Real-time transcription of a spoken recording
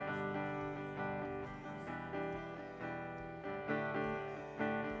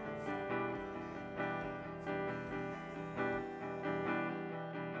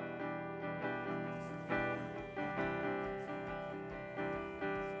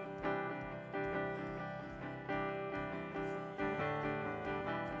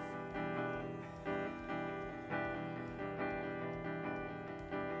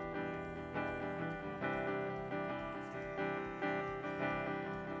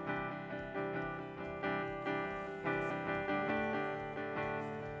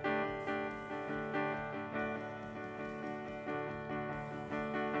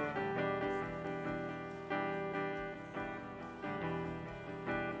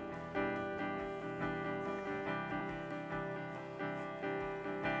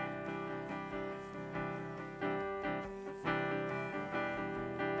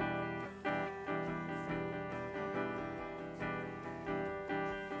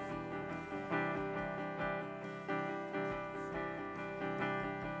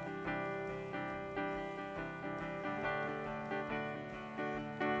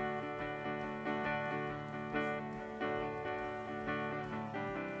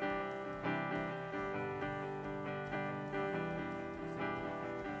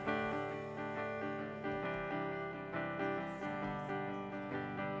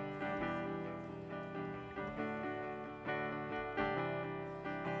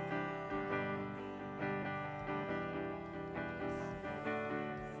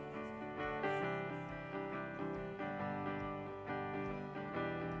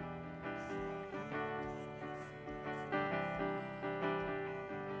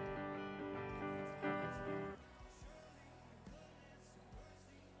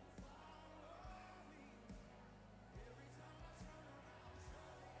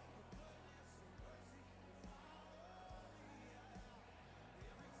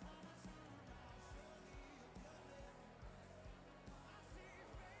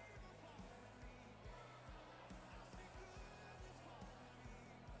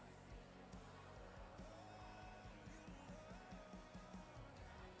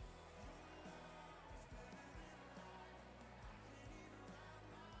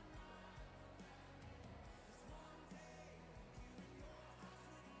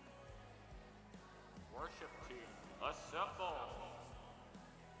Assemble.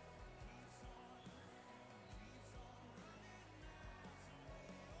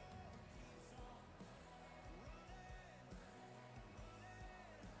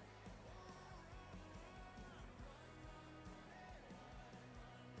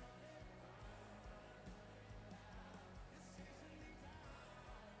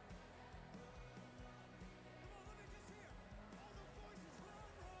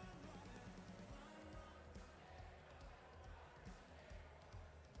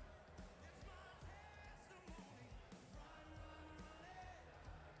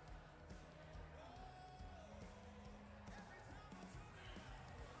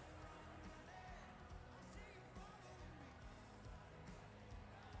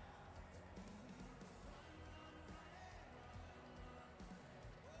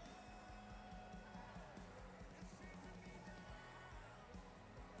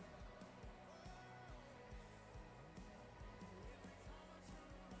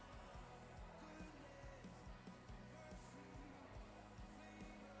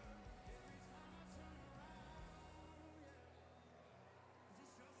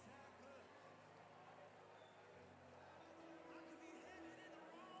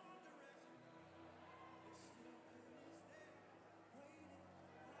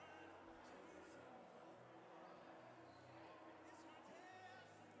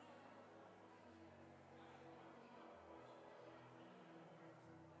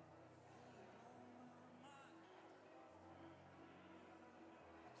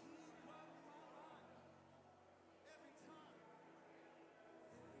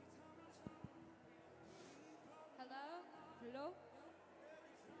 Hello? Hello?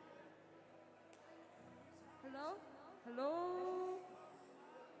 Hello? Hello?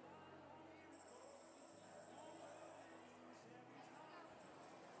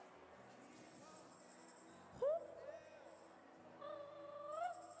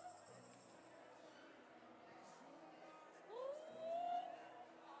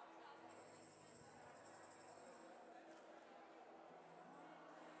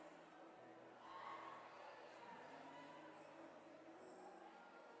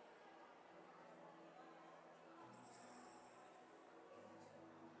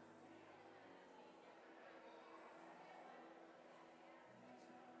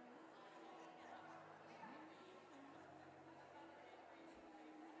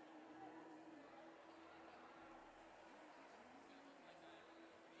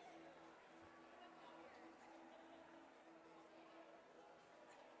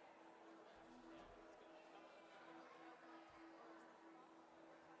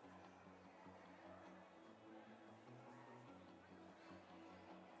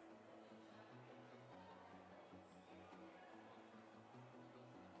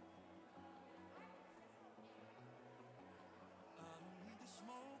 I don't need the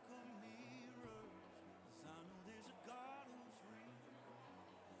smoke of mirrors, 'cause I know there's a God who's real.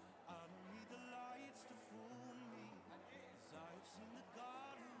 I don't need the lights to fool me, 'cause I've seen the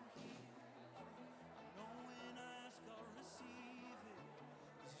God who heals. I know when I ask I'll receive it,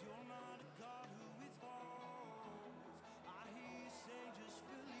 'cause you're not a God who withholds. I hear you say just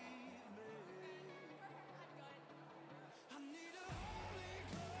believe me. I need a Holy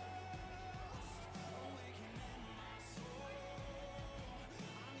Ghost awakening my soul.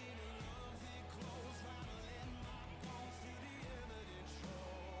 I need a love that glows, rattling my bones till the evidence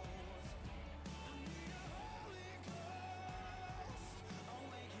shows. I need a Holy Ghost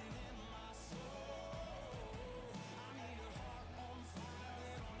awakening my soul. I need a heart on fire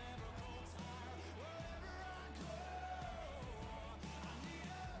that'll never grow tired. Wherever I go, I need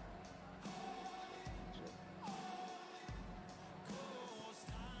a ghost.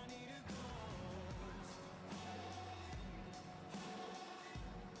 I need a ghost.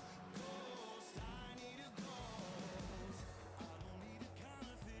 Ghost. I need a ghost. I don't need a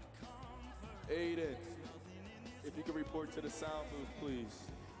counterfeit comfort. Aiden, if you could report to the sound booth, please.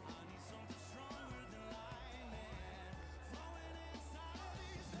 I need something stronger than lightning flowing inside of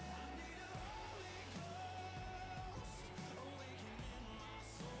these veins. I need a Holy Ghost awakening my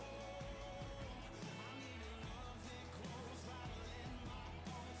soul. I need a love that glows, rattling my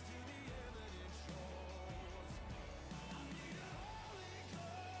bones till the evidence shows. I need a Holy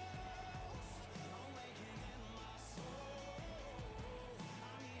Ghost awakening my soul.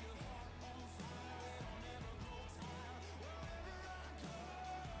 I need a heart on fire that'll never grow tired. Wherever I go,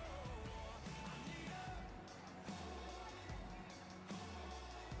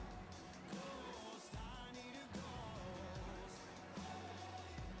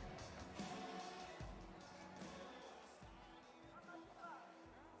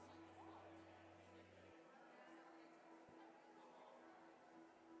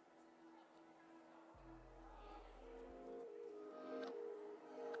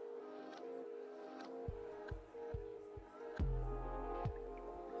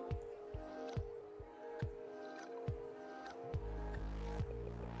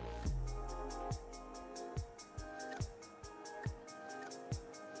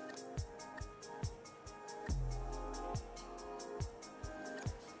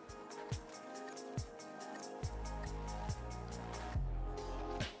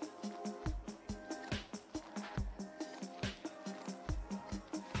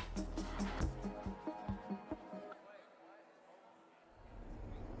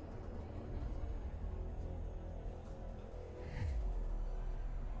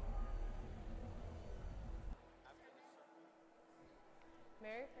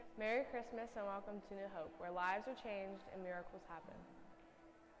 Merry Christmas and welcome to New Hope, where lives are changed and miracles happen.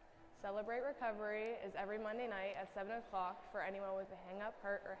 Celebrate Recovery is every Monday night at 7 o'clock for anyone with a hang-up,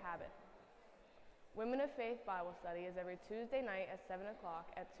 hurt, or habit. Women of Faith Bible Study is every Tuesday night at 7 o'clock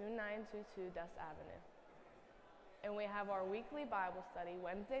at 2922 Dust Avenue. And we have our weekly Bible study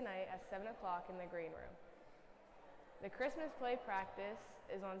Wednesday night at 7 o'clock in the green room. The Christmas play practice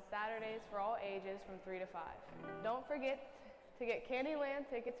is on Saturdays for all ages from 3 to 5. Don't forget to get Candyland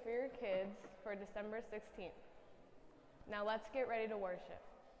tickets for your kids for December 16th. Now let's get ready to worship.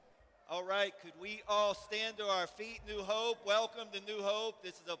 All right, could we all stand to our feet? New Hope, welcome to New Hope.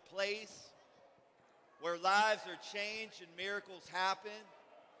 This is a place where lives are changed and miracles happen.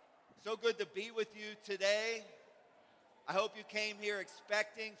 So good to be with you today. I hope you came here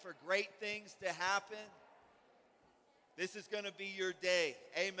expecting for great things to happen. This is going to be your day.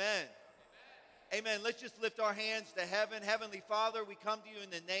 Amen. Amen. Let's just lift our hands to heaven. Heavenly Father, we come to you in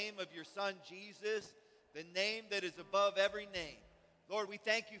the name of your Son, Jesus, the name that is above every name. Lord, we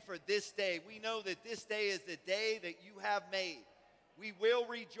thank you for this day. We know that this day is the day that you have made. We will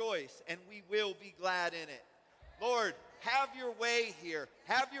rejoice and we will be glad in it. Lord, have your way here.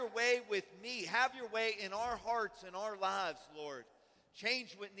 Have your way with me. Have your way in our hearts and our lives, Lord.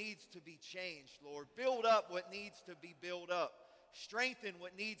 Change what needs to be changed, Lord. Build up what needs to be built up. Strengthen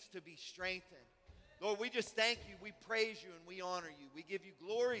what needs to be strengthened. Lord, we just thank you. We praise you and we honor you. We give you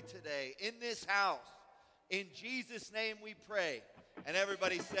glory today in this house. In Jesus' name we pray. And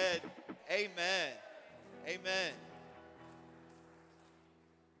everybody said, amen. Amen.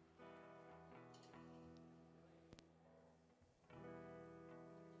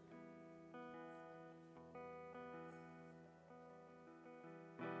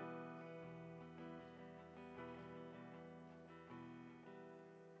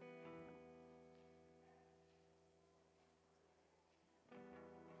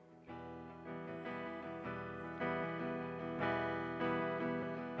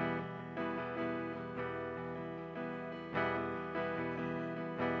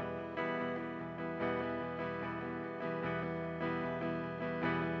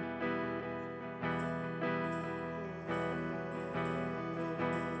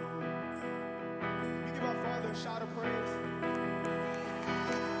 We give our Father a shout of praise. We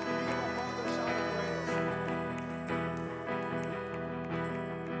give our Father a shout of praise.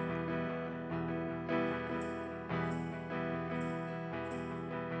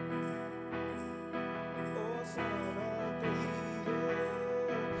 Oh, Son of David,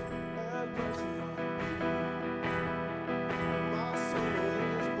 have mercy on me. My soul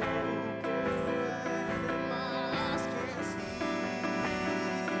is broken and my eyes can't see.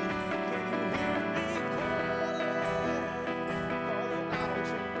 Can you hear me calling out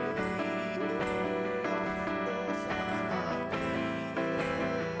your name? Oh, Son of David,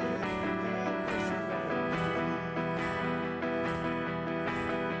 have mercy on me.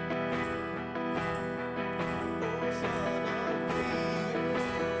 Oh, Son of David,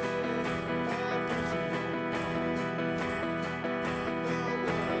 have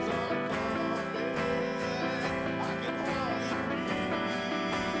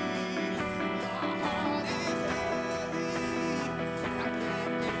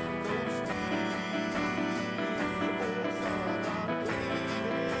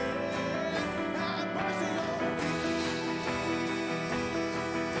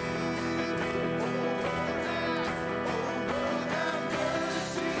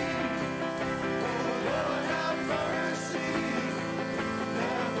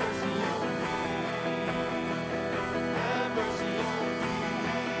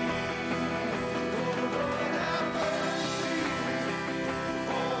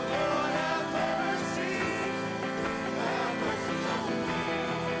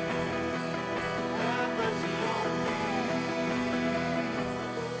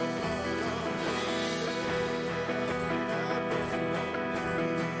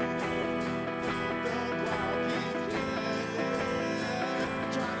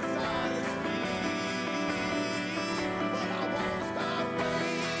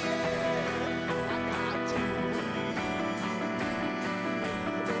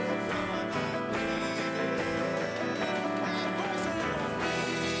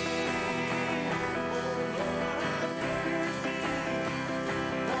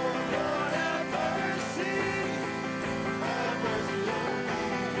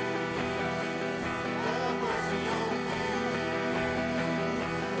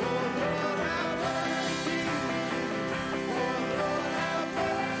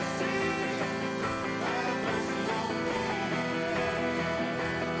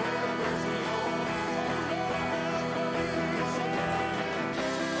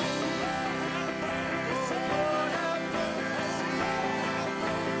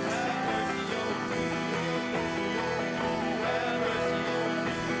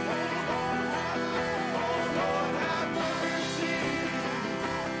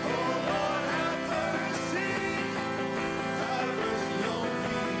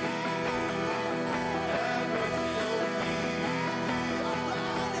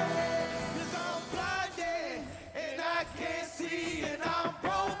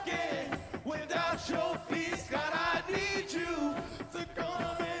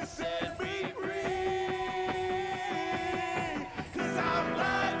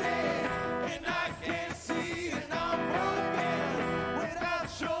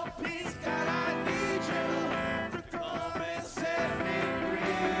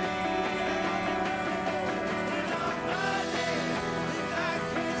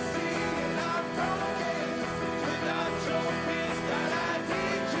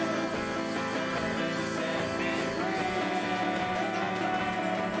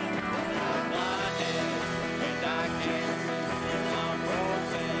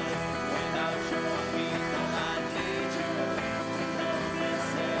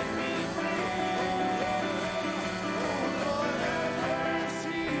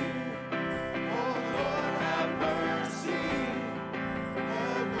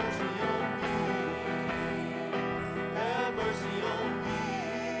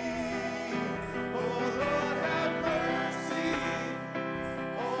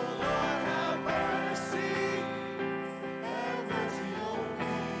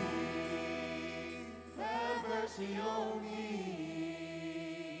mercy on me.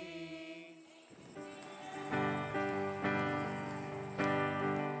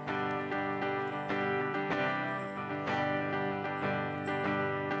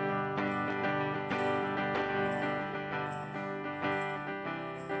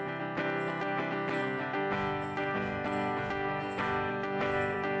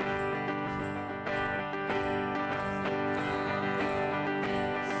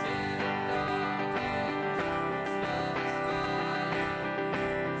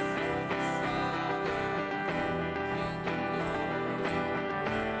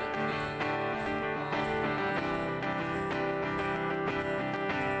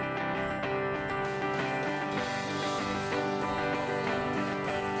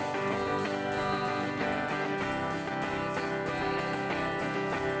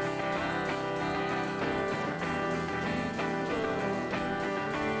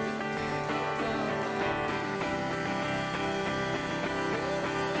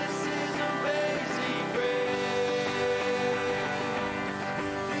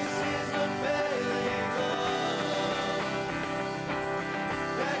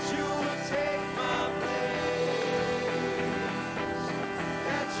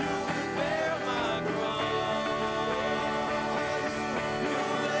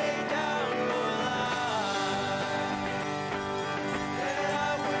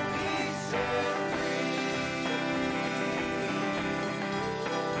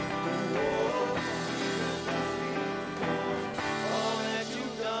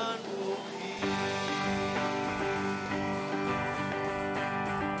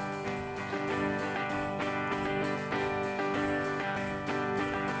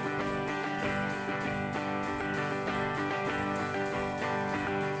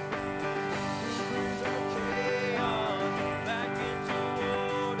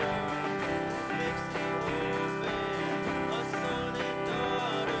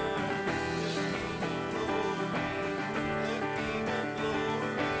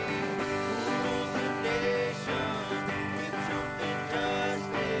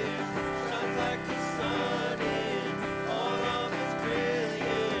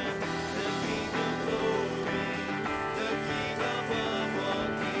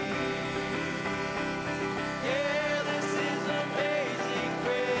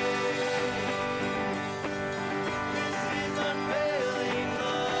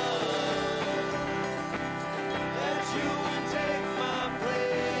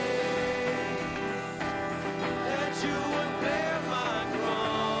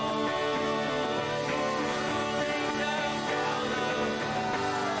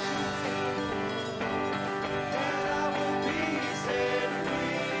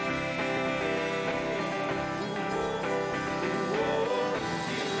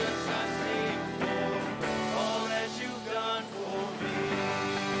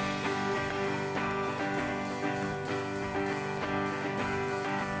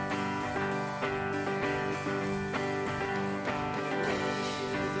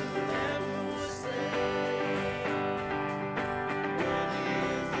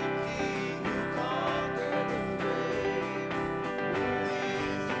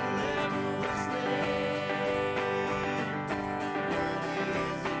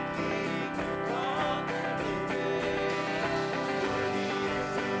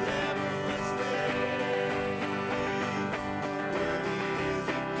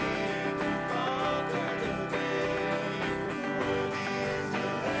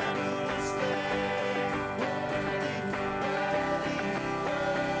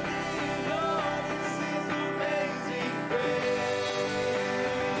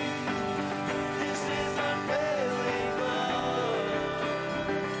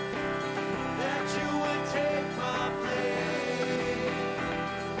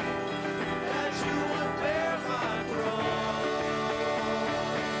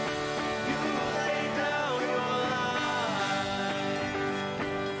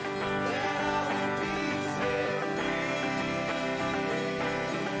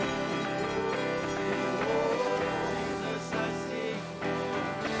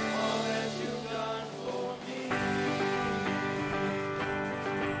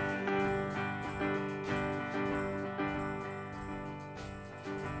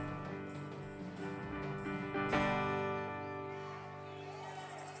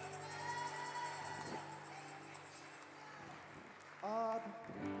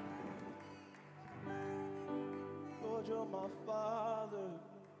 Lord, you're my Father.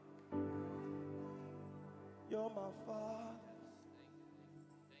 You're my Father.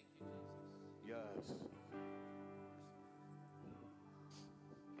 Yes.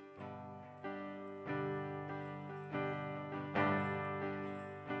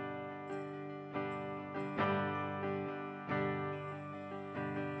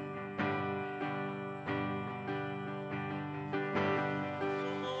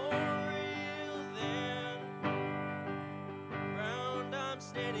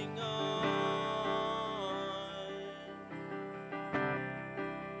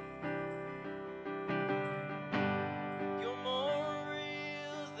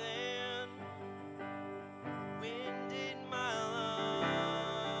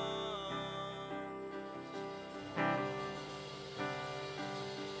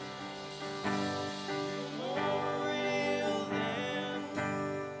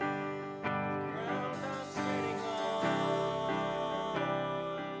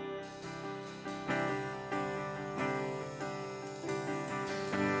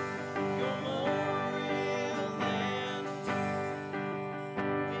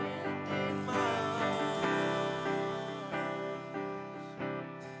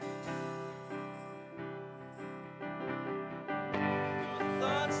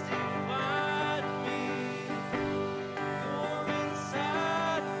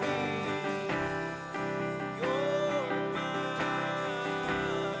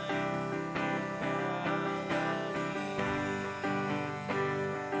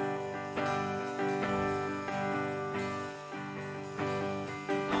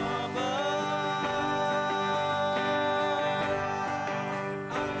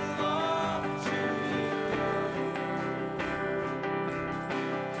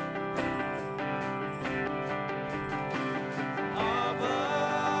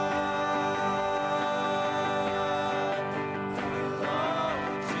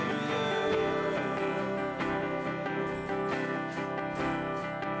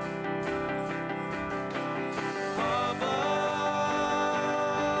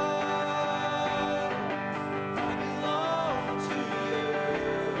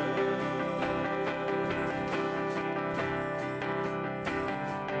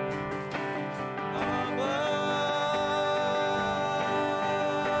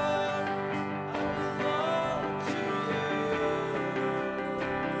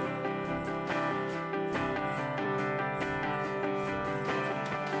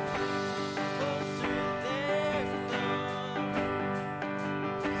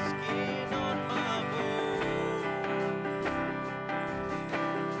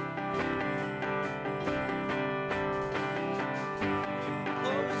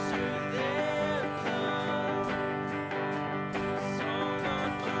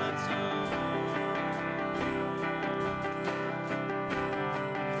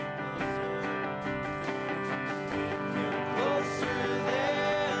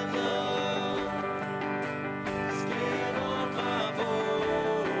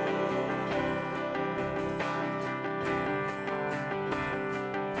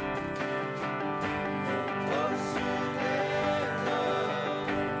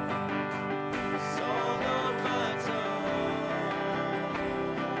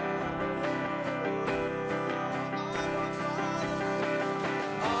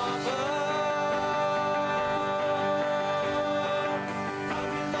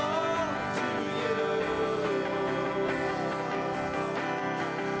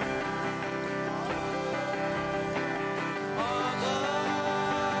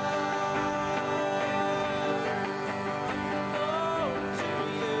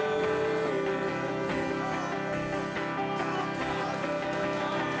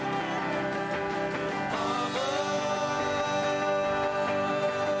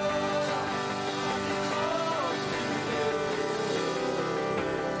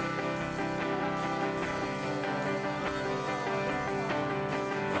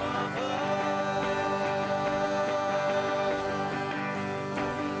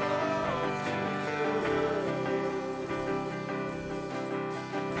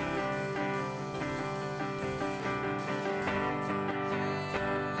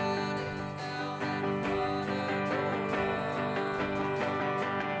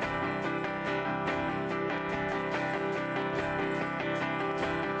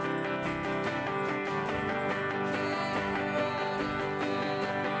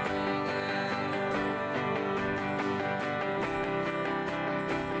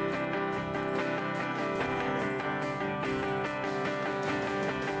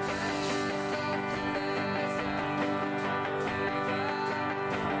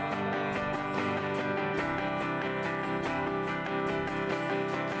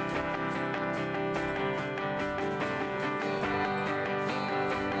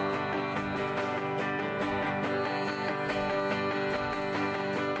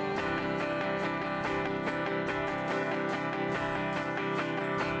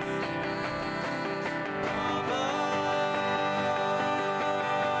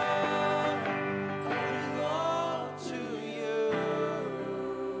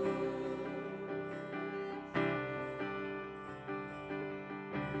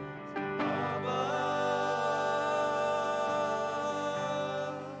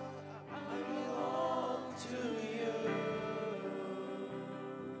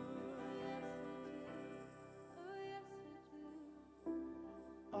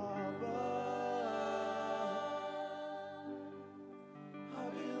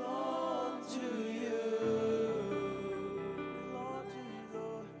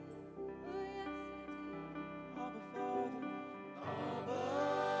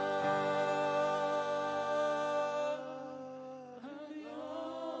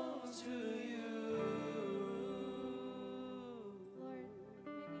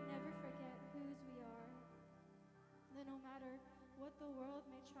 the world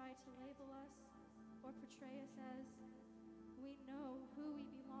may try to label us or portray us as, we know who we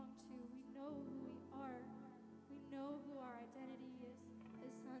belong to. We know who we are. We know who our identity is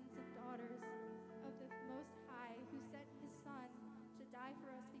as sons and daughters of the Most High, who sent his Son to die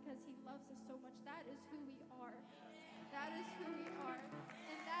for us because he loves us so much. That is who we are. That is who we are.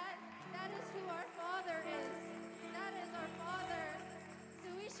 And that is who our Father is. That is our Father. So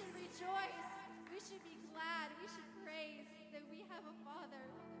we should rejoice. We should be glad. We should praise that we have a Father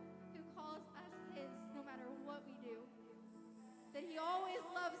who calls us his no matter what we do. That he always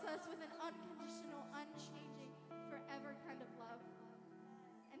loves us with an unconditional, unchanging, forever kind of love.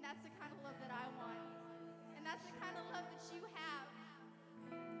 And that's the kind of love that I want. And that's the kind of love that you have.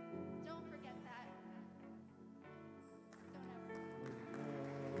 Don't forget that. Don't ever.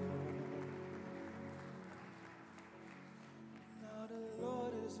 Now the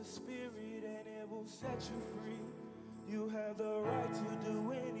Lord is a spirit and it will set you free. You have the right to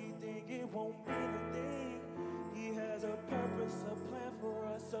do anything, it won't mean a thing. He has a purpose, a plan for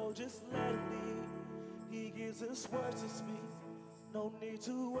us, so just let him be. He gives us words to speak, no need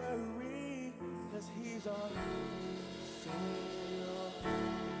to worry, cause he's our Savior,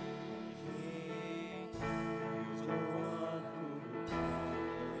 King. He's the one who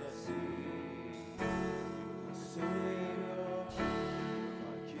will see. Our Savior,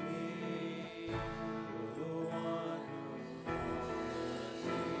 our King. You're the one who will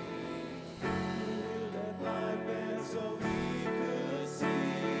see. You that blind man so he could see.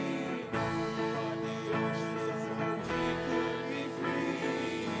 On the oceans so he could be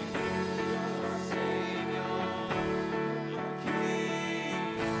free. You're our Savior, our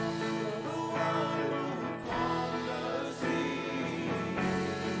King. You're the one who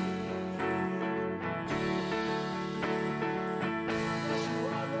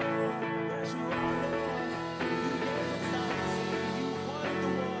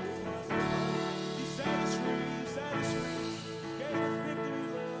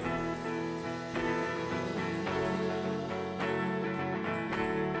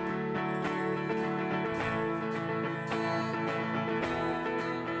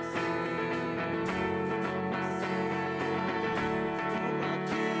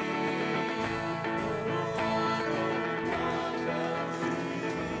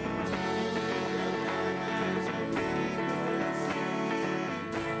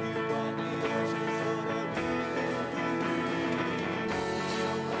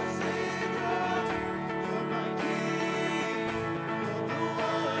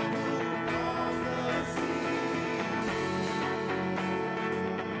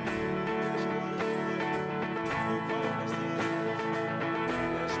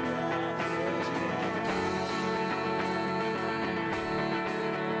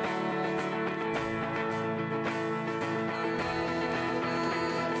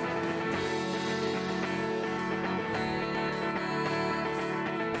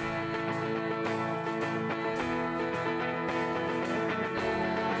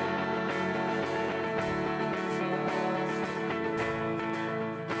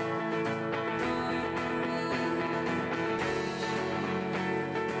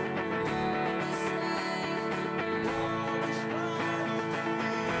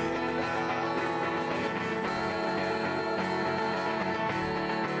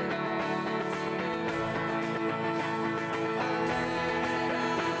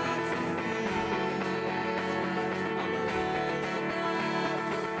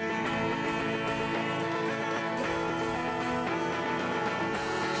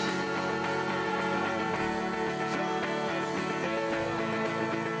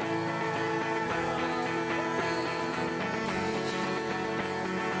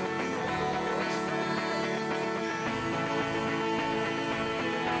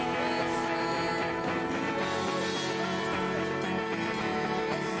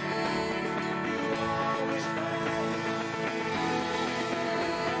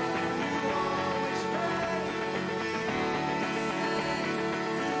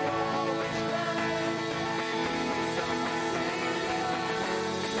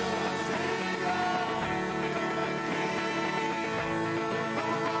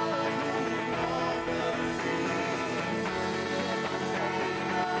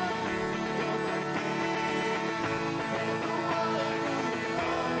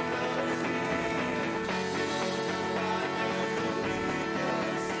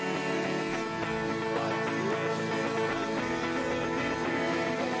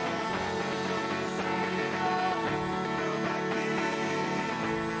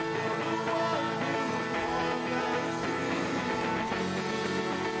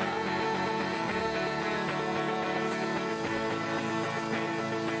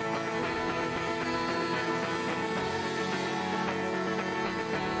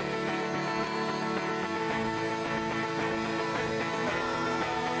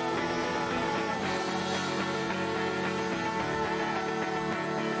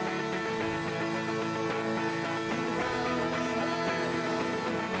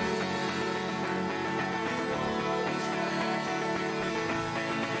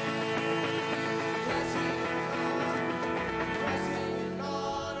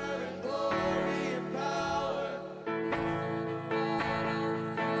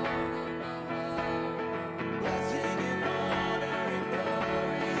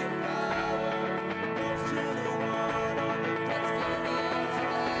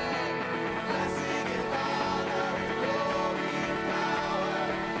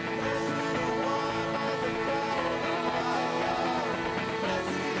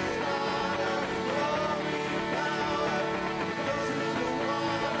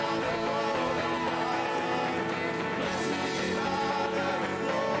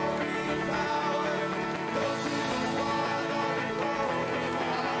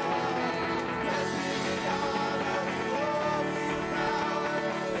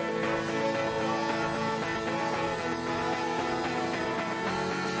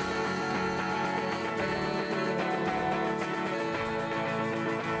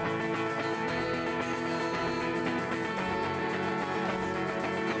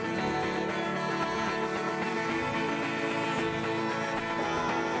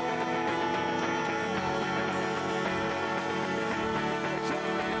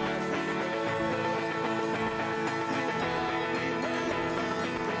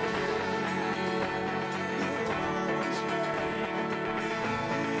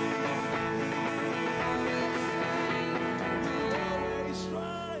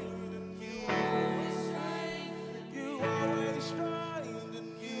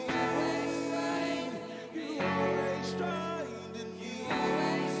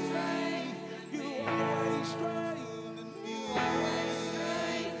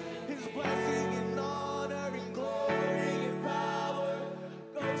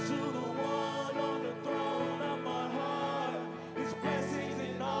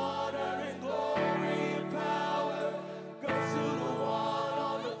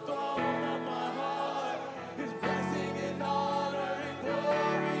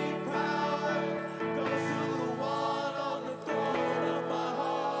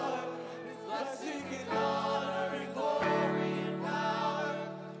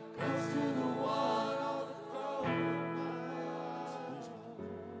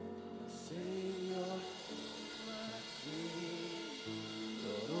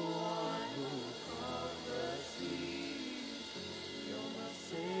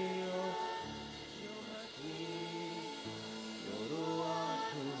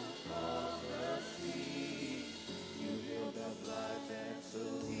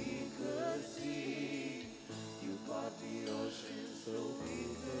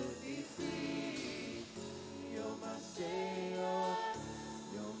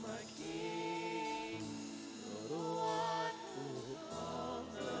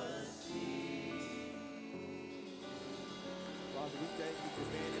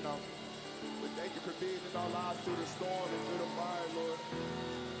now. We thank you for being in our lives through the storm and through the fire, Lord.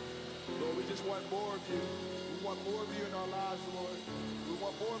 Lord, we just want more of you. We want more of you in our lives, Lord. We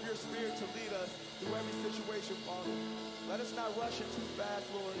want more of your spirit to lead us through every situation, Father. Let us not rush it too fast,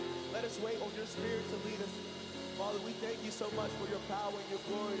 Lord. Let us wait on your spirit to lead us. Father, we thank you so much for your power and your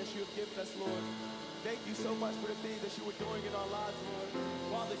glory that you have given us, Lord. Thank you so much for the things that you are doing in our lives, Lord.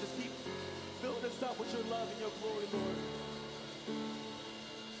 Father, just keep filling us up with your love and your glory, Lord.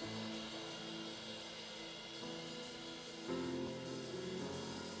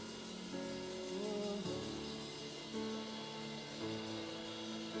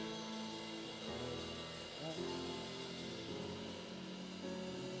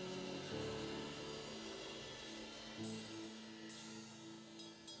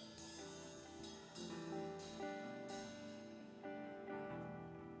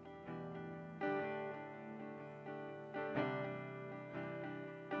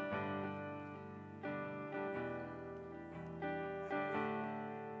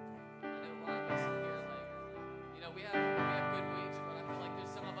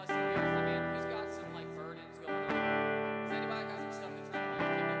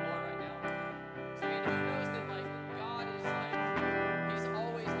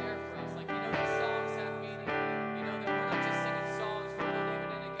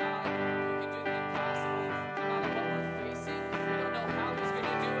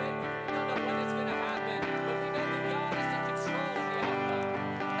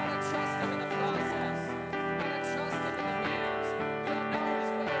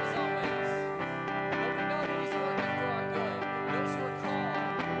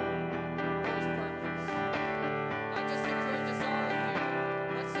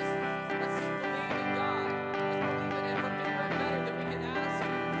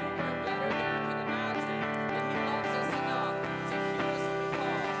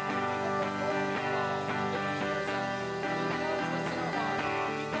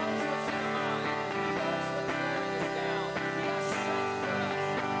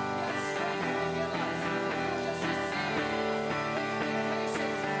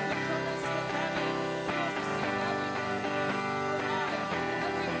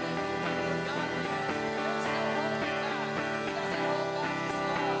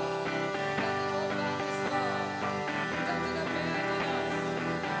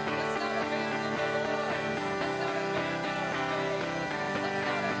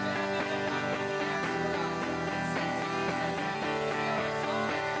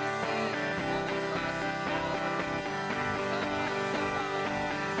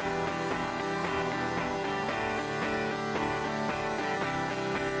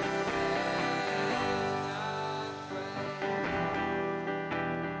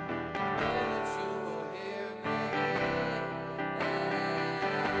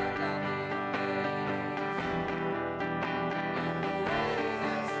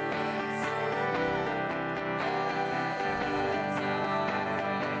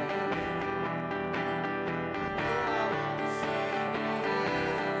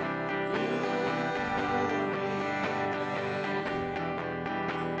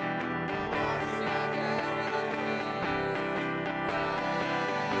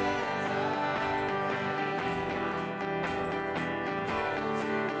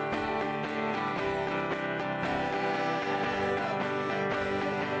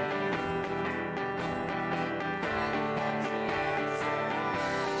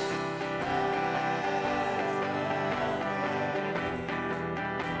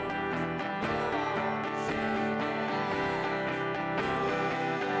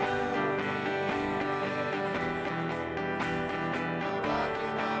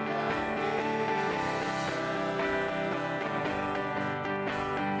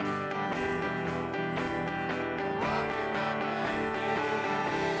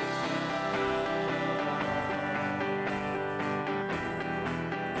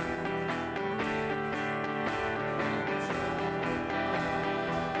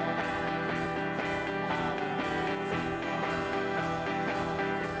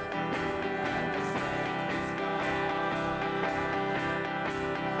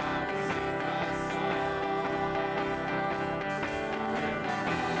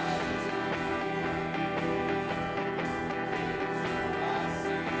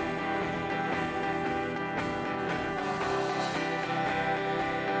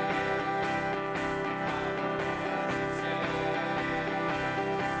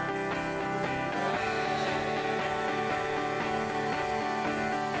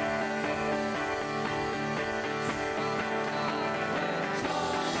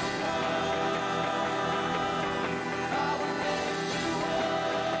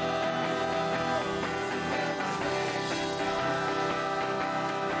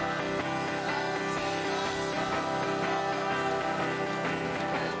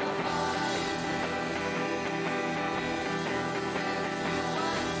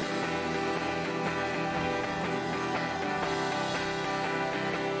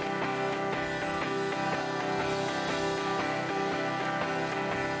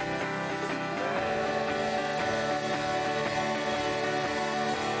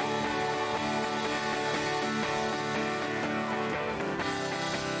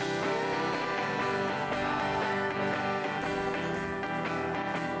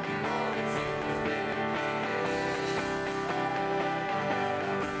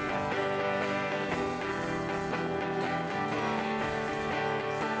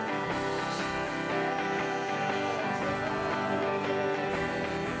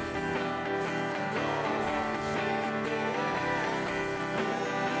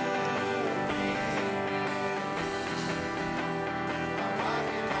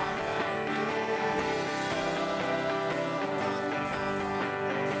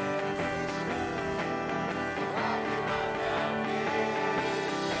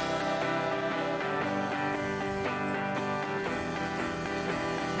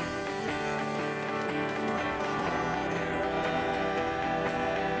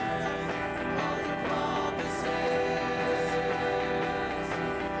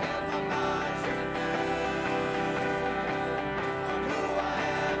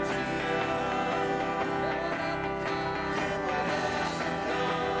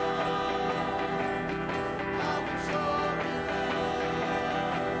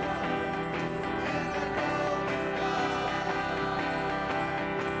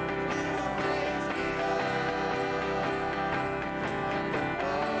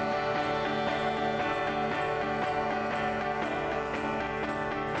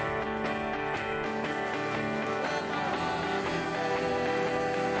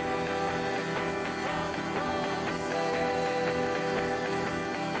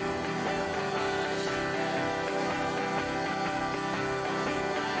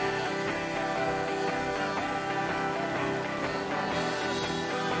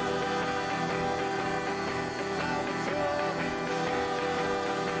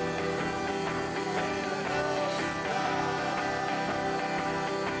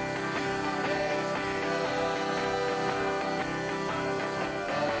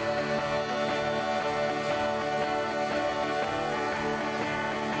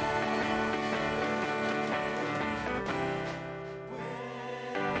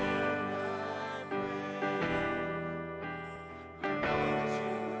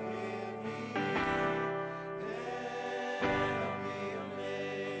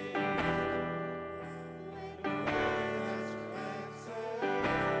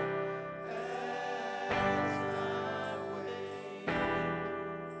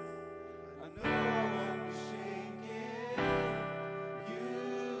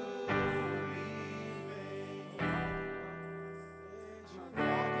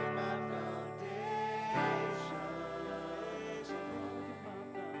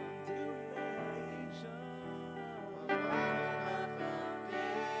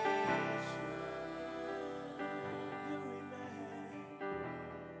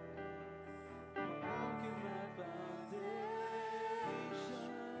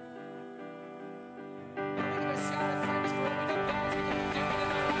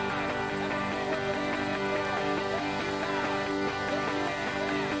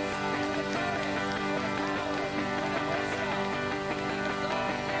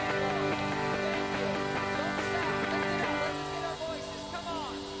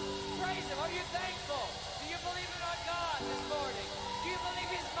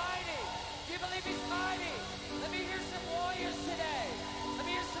 believe he's mighty? Let me hear some warriors today. Let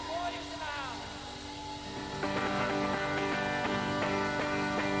me hear some warriors in the house.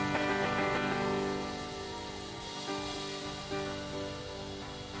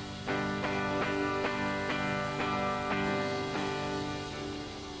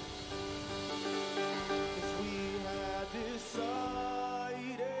 Cause we have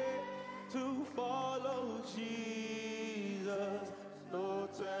decided to follow Jesus. No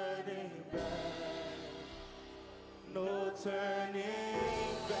turning back. No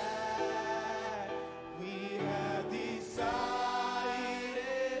turning back. We have decided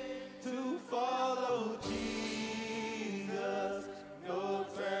to follow Jesus. No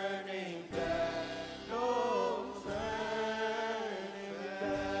turning back. No turning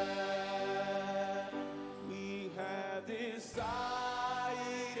back. We have decided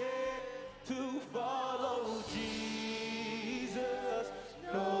to follow Jesus.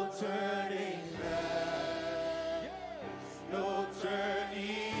 No turning back. No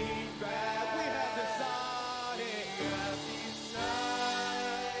turning back. We have decided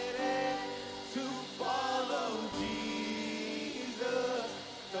to follow Jesus.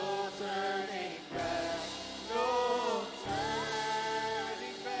 No turning back. No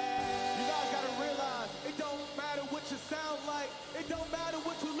turning back. You guys gotta realize it don't matter what you sound like. It don't matter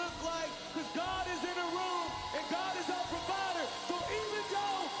what you look like. Because God is in the room and God is our provider. So even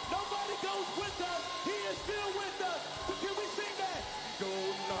though nobody goes with us, He is still with us. So can we sing that? Go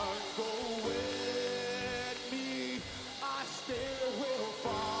not go with me. I still will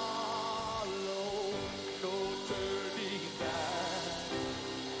follow. No turning back.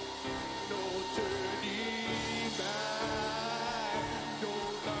 No turning back. Do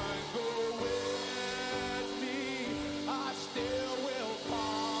not go with me. I still will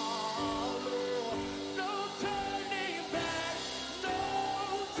follow. No turning back. No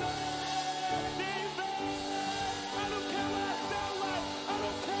turning back. I don't care what I sound like. I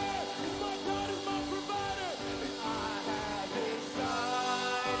don't care. My God is my provider. I have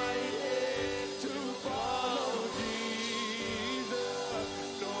decided to follow Jesus.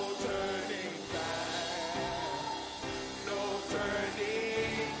 No turning back. No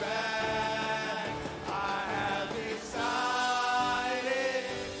turning back. I have decided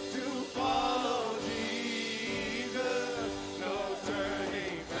to follow Jesus. No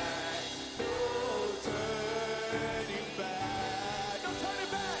turning back. No turning back. No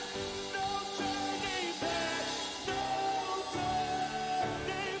turning back. No turning back. No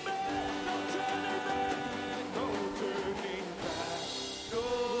turning back. No turning back. No turning back. No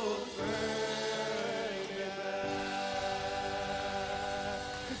turning back.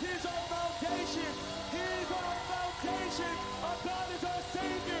 'Cause here's our foundation. Here's our foundation. Our God is our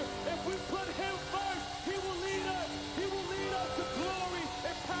Savior. If we put Him first, He will lead us. He will lead us to glory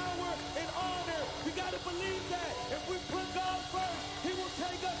and power and honor. We got to believe that. If we put God first, He will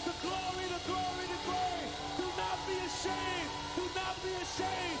take us to glory, to glory, to glory. Do not be ashamed. Do not be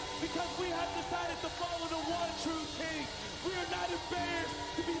ashamed because we have decided to follow the one true King. We are not embarrassed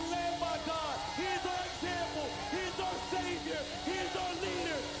to be led by God. He is our example. He is our Savior. He is our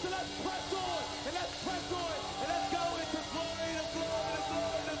leader. So let's press on and let's press on and let's go into glory, to glory, to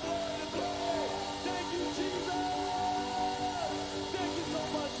glory, to glory, to glory. Thank you, Jesus. Thank you so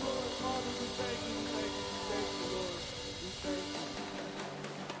much, Lord. Father, we thank you. We thank you. We thank you, Lord. We thank you.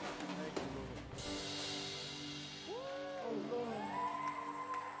 Thank you, Lord. Oh, Lord.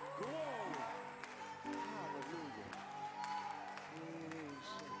 Glory. Hallelujah.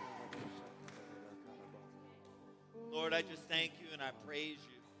 Lord, I just thank you and I praise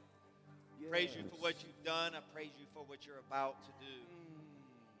you. Praise you for what you've done. I praise you for what you're about to do.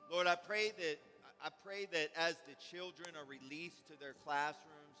 Lord, I pray that as the children are released to their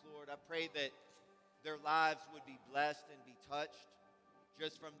classrooms, Lord, I pray that their lives would be blessed and be touched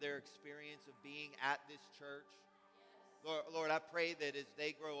just from their experience of being at this church. Lord, I pray that as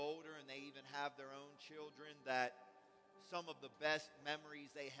they grow older and they even have their own children, that some of the best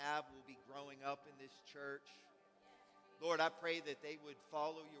memories they have will be growing up in this church. Lord, I pray that they would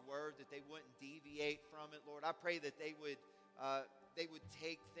follow your word, that they wouldn't deviate from it. Lord, I pray that they would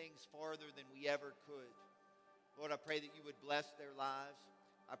take things farther than we ever could. Lord, I pray that you would bless their lives.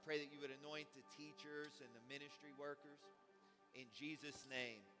 I pray that you would anoint the teachers and the ministry workers. In Jesus'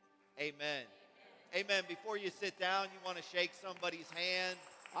 name, amen. Amen. Before you sit down, you want to shake somebody's hand.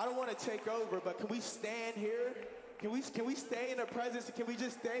 I don't want to take over, but can we stand here? Can we stay in the presence? Can we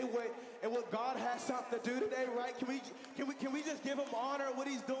just stay and what God has something to do today, right? Can we just give him honor what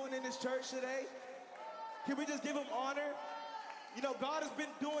he's doing in this church today? Can we just give him honor? You know, God has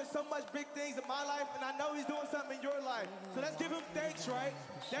been doing so much big things in my life, and I know he's doing something in your life. So let's give him thanks, right?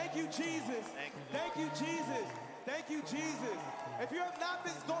 Thank you, Jesus. Thank you, Jesus. Thank you, Jesus. If you have not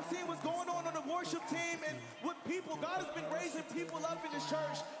been seeing what's going on the worship team and with people, God has been raising people up in the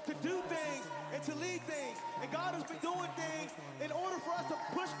church to do things and to lead things. And God has been doing things in order for us to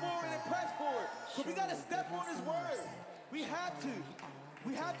push forward and press forward. So we got to step on his word. We have to.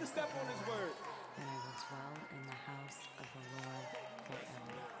 We have to step on his word. And I will dwell in the house of the Lord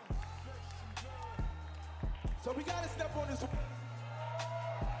forever. So we got to step on his word.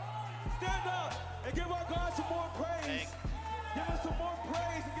 Stand up and give our God some more praise. Give us some more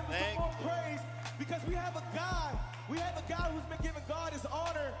praise and give us some more praise because we have a God. We have a God who's been giving God his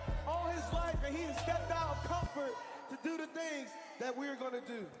honor all his life, and he has stepped out of comfort to do the things that we're going to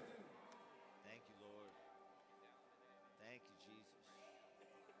do. Thank you, Lord. Thank you,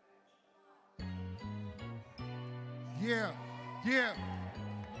 Jesus. Yeah, yeah.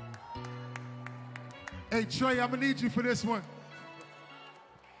 Hey, Trey, I'm going to need you for this one.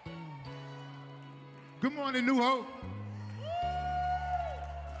 Good morning, New Hope.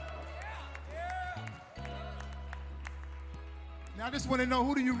 Now, I just want to know,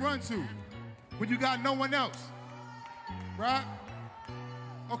 who do you run to when you got no one else? Right?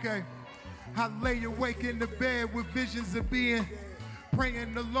 Okay. I lay awake in the bed with visions of being,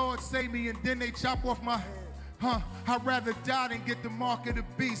 praying the Lord save me, and then they chop off my I'd rather die than get the mark of the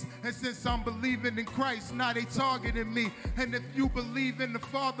beast. And since I'm believing in Christ, now they targeting me. And if you believe in the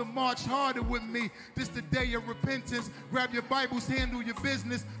Father, march harder with me. This the day of repentance. Grab your Bibles, handle your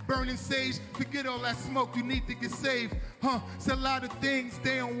business. Burning sage, forget all that smoke, you need to get saved. It's a lot of things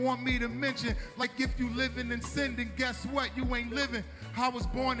they don't want me to mention. Like if you living in sin, then guess what? You ain't living. I was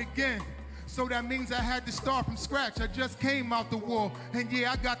born again. So that means I had to start from scratch. I just came out the war. And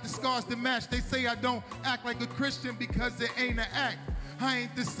yeah, I got the scars to match. They say I don't act like a Christian because it ain't an act. I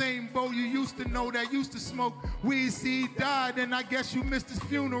ain't the same Bo you used to know that used to smoke weed. See, he died, and I guess you missed his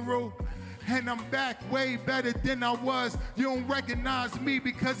funeral. And I'm back way better than I was. You don't recognize me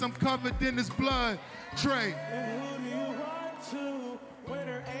because I'm covered in his blood. Trey. And who do you run to when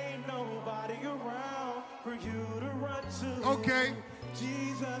there ain't nobody around for you to run to? Okay.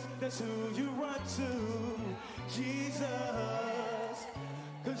 Jesus, that's who you run to. Jesus,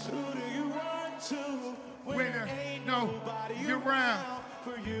 cause who do you run to when there ain't nobody around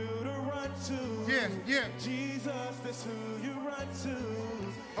for you to run to? Yeah, yeah. Jesus, that's who you run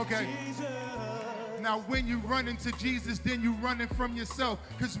to. Okay. Jesus. Now when you run into Jesus, then you running from yourself.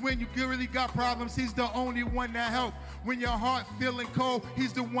 Cause when you really got problems, he's the only one that help. When your heart feeling cold,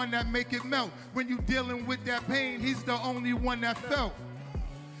 he's the one that make it melt. When you dealing with that pain, he's the only one that felt.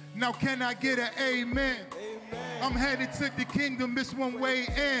 Now can I get an amen? I'm headed to the kingdom, it's one way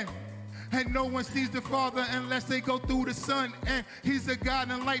in. And no one sees the Father unless they go through the Son. And he's a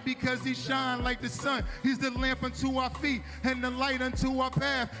God and light because he shine like the sun. He's the lamp unto our feet and the light unto our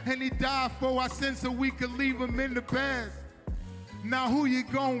path. And he died for our sins so we could leave him in the past. Now who you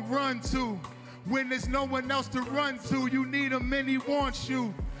gonna run to when there's no one else to run to? You need him and he wants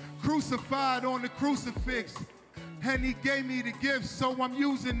you. Crucified on the crucifix. And he gave me the gift, so I'm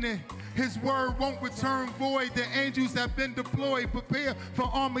using it. His word won't return void. The angels have been deployed. Prepare for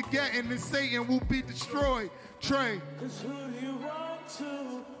Armageddon and Satan will be destroyed. Trey. Cause who do you run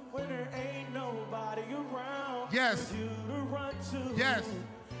to when there ain't nobody around? Yes. For you to run to. Yes.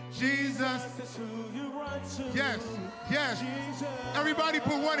 Jesus. That's who you run to. Yes. Yes. Jesus. Everybody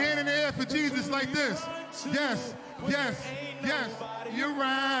put one hand in the air for Jesus like this. Yes. Yes. Yes. You're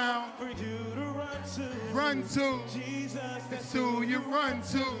around. For you to run to. Run to. Jesus. That's who you run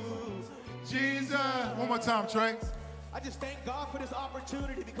to. Jesus. One more time, Trey. I just thank God for this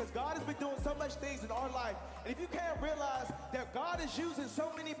opportunity because God has been doing so much things in our life. And if you can't realize that God is using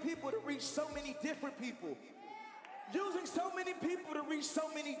so many people to reach so many different people. Using so many people to reach so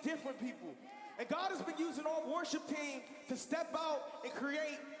many different people. And God has been using our worship team to step out and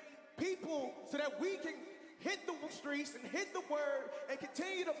create people so that we can hit the streets and hit the word and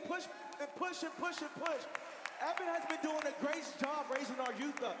continue to push and push and push and push. Evan has been doing a great job raising our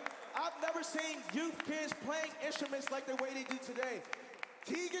youth up. I've never seen youth kids playing instruments like the way they do today.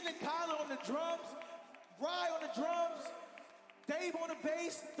 Tegan and Kyler on the drums, Rye on the drums, Dave on the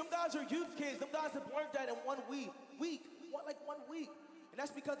bass. Them guys are youth kids. Them guys have learned that in 1 week. Like 1 week. And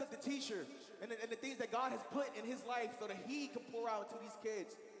that's because of the teacher and the things that God has put in his life so that he can pour out into these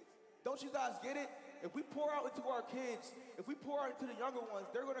kids. Don't you guys get it? If we pour out into our kids, if we pour out into the younger ones,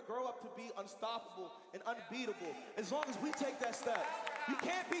 they're going to grow up to be unstoppable and unbeatable as long as we take that step. We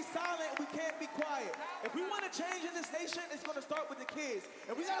can't be silent. We can't be quiet. If we want to change in this nation, it's going to start with the kids.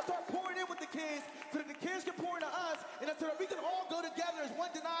 And we got to start pouring in with the kids so that the kids can pour into us and so that we can all go together as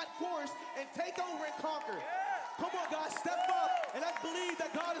one united force and take over and conquer. Come on, guys, step up. And let's believe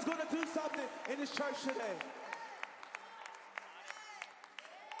that God is going to do something in this church today.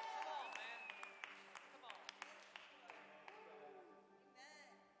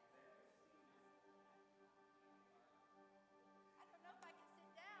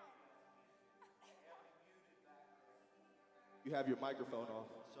 You have your microphone off.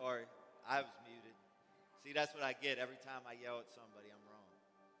 Sorry, I was muted. See, that's what I get every time I yell at somebody. I'm wrong.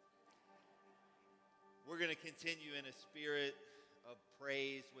 We're going to continue in a spirit of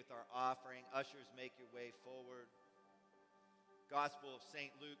praise with our offering. Ushers, make your way forward. Gospel of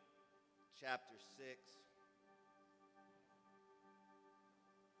St. Luke, chapter 6.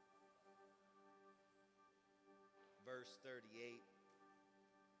 Verse 38.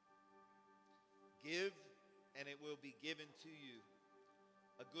 Give, and it will be given to you.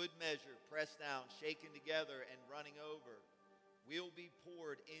 A good measure, pressed down, shaken together, and running over, will be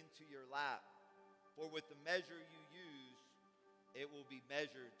poured into your lap. For with the measure you use, it will be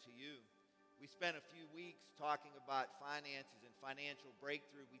measured to you. We spent a few weeks talking about finances and financial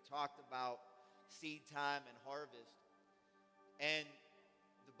breakthrough. We talked about seed time and harvest. And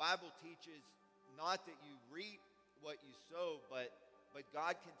the Bible teaches not that you reap what you sow, but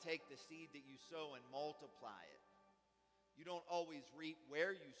God can take the seed that you sow and multiply it. You don't always reap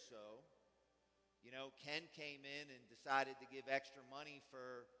where you sow. You know, Ken came in and decided to give extra money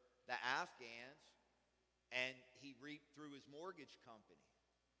for the Afghans, and he reaped through his mortgage company.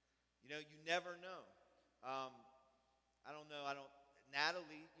 You know, you never know.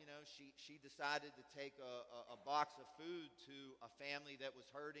 Natalie, you know, she decided to take a box of food to a family that was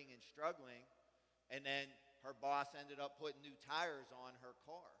hurting and struggling, and then her boss ended up putting new tires on her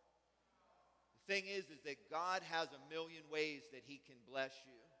car. The thing is that God has a million ways that he can bless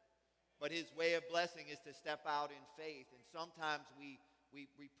you. But his way of blessing is to step out in faith. And sometimes we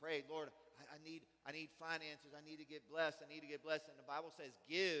pray, Lord, I need finances. I need to get blessed. I need to get blessed. And the Bible says,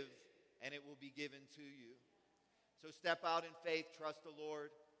 give, and it will be given to you. So step out in faith. Trust the Lord.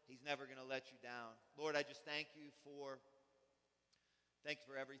 He's never going to let you down. Lord, I just thank you for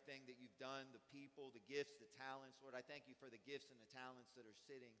everything that you've done, the people, the gifts, the talents. Lord, I thank you for the gifts and the talents that are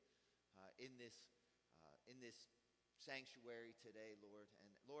sitting in this sanctuary today, Lord. And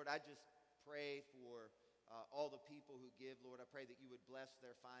Lord, I just pray for all the people who give. Lord, I pray that you would bless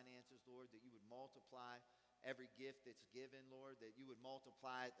their finances, Lord, that you would multiply every gift that's given, Lord, that you would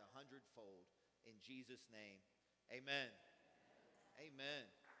multiply it 100-fold. In Jesus' name, amen. Amen.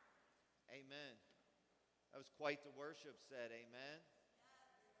 Amen. That was quite the worship set, amen.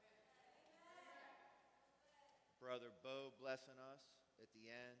 Brother Bo blessing us at the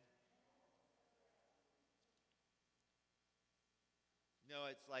end. You know,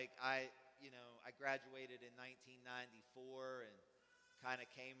 it's like I graduated in 1994 and kind of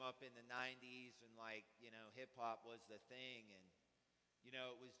came up in the 90s, and hip-hop was the thing. And,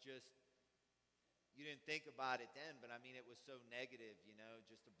 it was just, you didn't think about it then, but I mean, it was so negative,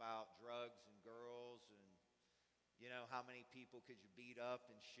 just about drugs and girls and, how many people could you beat up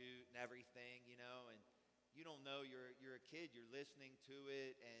and shoot and everything, and you don't know, you're a kid, you're listening to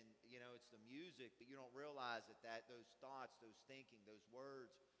it, and it's the music, but you don't realize that those thoughts, those thinking, those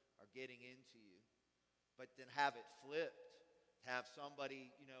words are getting into you. But then have it flipped, to have somebody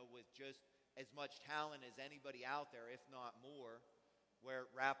with just as much talent as anybody out there, if not more, where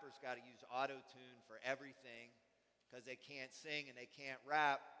rappers got to use auto-tune for everything because they can't sing and they can't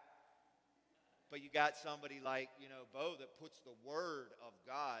rap. But you got somebody like, Bo, that puts the word of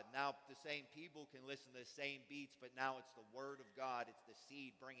God. Now, the same people can listen to the same beats, but now it's the word of God. It's the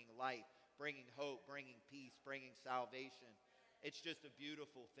seed bringing life, bringing hope, bringing peace, bringing salvation. It's just a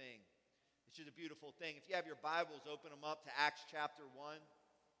beautiful thing. It's just a beautiful thing. If you have your Bibles, open them up to Acts chapter 1.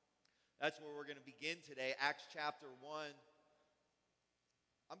 That's where we're going to begin today, Acts chapter 1.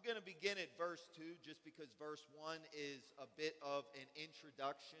 I'm going to begin at verse 2 just because verse 1 is a bit of an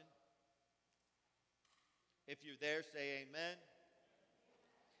introduction. If you're there, say amen.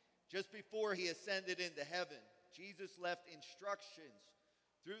 Just before he ascended into heaven, Jesus left instructions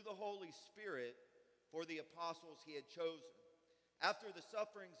through the Holy Spirit for the apostles he had chosen. After the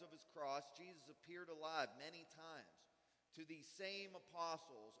sufferings of his cross, Jesus appeared alive many times to these same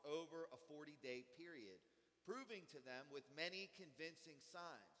apostles over a 40-day period, proving to them with many convincing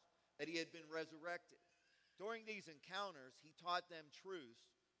signs that he had been resurrected. During these encounters, he taught them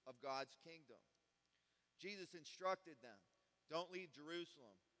truths of God's kingdom. Jesus instructed them, don't leave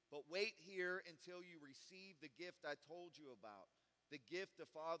Jerusalem, but wait here until you receive the gift I told you about. the gift the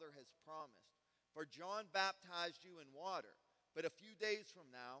Father has promised. For John baptized you in water, but a few days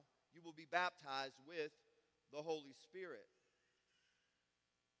from now you will be baptized with the Holy Spirit."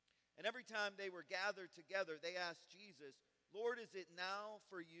 And every time they were gathered together, they asked Jesus, "Lord, is it now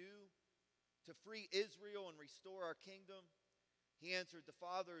for you to free Israel and restore our kingdom?" He answered, "The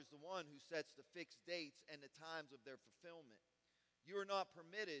Father is the one who sets the fixed dates and the times of their fulfillment. You are not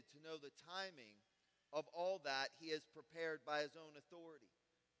permitted to know the timing of all that He has prepared by His own authority.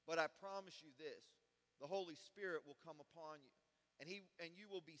 But I promise you this, the Holy Spirit will come upon you, and you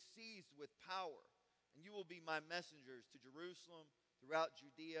will be seized with power, and you will be my messengers to Jerusalem, throughout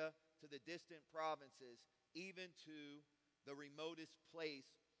Judea, to the distant provinces, even to the remotest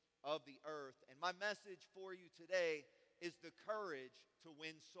place of the earth." And my message for you today is the courage to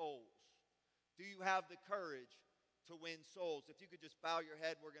win souls. Do you have the courage to win souls? If you could just bow your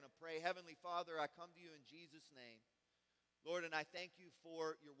head, we're going to pray. Heavenly Father, I come to you in Jesus' name. Lord, and I thank you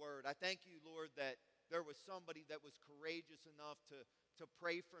for your word. I thank you, Lord, that there was somebody that was courageous enough to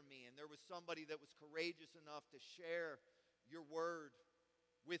pray for me, and there was somebody that was courageous enough to share your word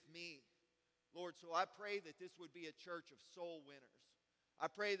with me. Lord, so I pray that this would be a church of soul winners. I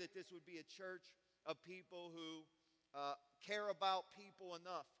pray that this would be a church of people who care about people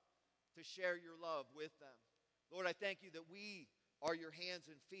enough to share your love with them. Lord, I thank you that we are your hands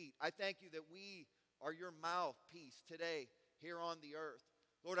and feet. I thank you that we are your mouthpiece today here on the earth.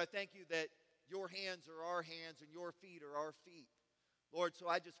 Lord, I thank you that your hands are our hands and your feet are our feet. Lord, so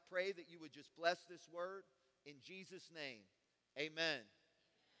I just pray that you would just bless this word in Jesus' name. Amen.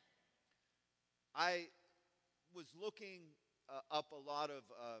 I was looking up a lot of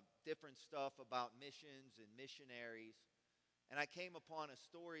different stuff about missions and missionaries, and I came upon a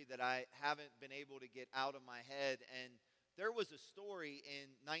story that I haven't been able to get out of my head. And there was a story in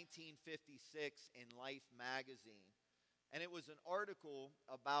 1956 in Life magazine, and it was an article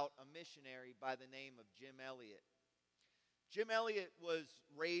about a missionary by the name of Jim Elliot. Jim Elliot was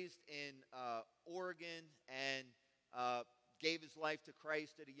raised in Oregon and gave his life to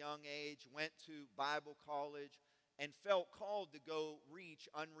Christ at a young age, went to Bible college, and felt called to go reach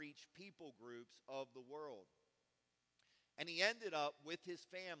unreached people groups of the world. And he ended up with his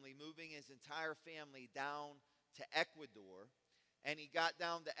family, moving his entire family down to Ecuador. And he got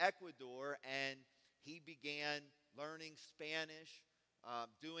down to Ecuador and he began learning Spanish,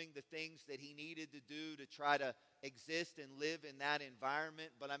 doing the things that he needed to do to try to exist and live in that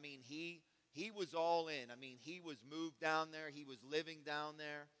environment. But I mean, he was all in. I mean, he was moved down there. He was living down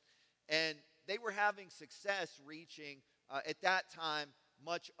there. And they were having success reaching, at that time,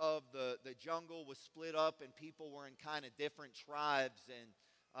 much of the jungle was split up and people were in kind of different tribes.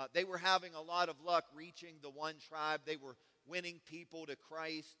 And they were having a lot of luck reaching the one tribe. They were winning people to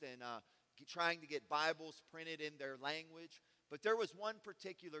Christ and trying to get Bibles printed in their language. But there was one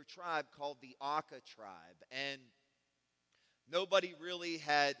particular tribe called the Aka tribe. And nobody really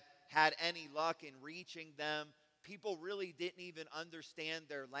had any luck in reaching them. People really didn't even understand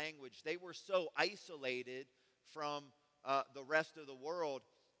their language. They were so isolated from the rest of the world.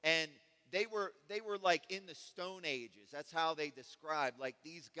 And they were like in the Stone Ages. That's how they described. Like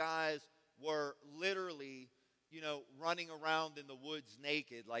these guys were literally, running around in the woods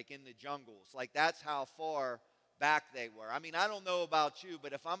naked, like in the jungles. Like that's how far back they were. I mean, I don't know about you,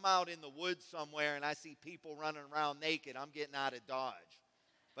 but if I'm out in the woods somewhere and I see people running around naked, I'm getting out of Dodge.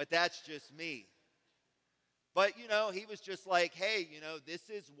 But that's just me. But, he was just like, hey, this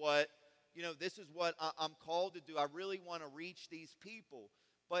is what I'm called to do. I really want to reach these people.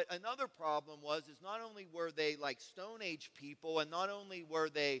 But another problem is not only were they like Stone Age people, and not only were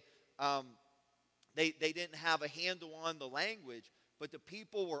they didn't have a handle on the language, but the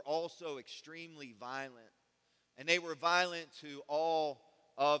people were also extremely violent. And they were violent to all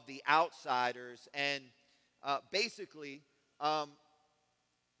of the outsiders. And basically,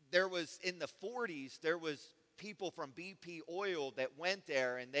 there was in the 40s, there was people from BP Oil that went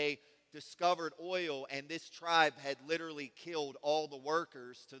there and they discovered oil, and this tribe had literally killed all the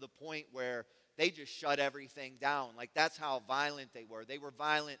workers to the point where they just shut everything down. Like that's how violent they were. They were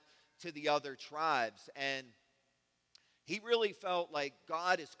violent to the other tribes. And he really felt like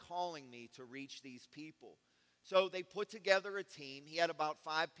God is calling me to reach these people. So they put together a team. He had about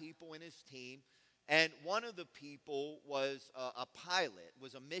 5 people in his team. And one of the people was a pilot,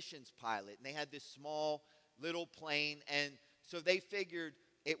 was a missions pilot. And they had this small little plane. And so they figured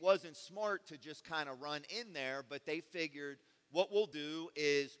it wasn't smart to just kind of run in there. But they figured what we'll do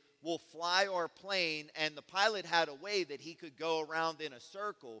is we'll fly our plane. And the pilot had a way that he could go around in a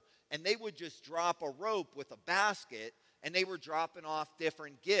circle. And they would just drop a rope with a basket. And they were dropping off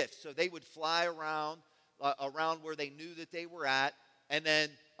different gifts. So they would fly around around where they knew that they were at, and then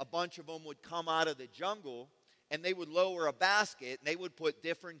a bunch of them would come out of the jungle, and they would lower a basket, and they would put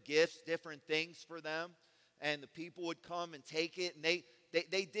different gifts, different things for them, and the people would come and take it, and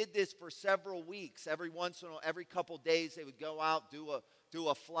they did this for several weeks. Every couple days, they would go out, do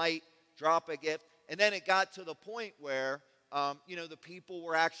a flight, drop a gift, and then it got to the point where the people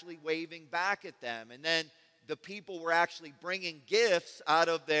were actually waving back at them, and then the people were actually bringing gifts out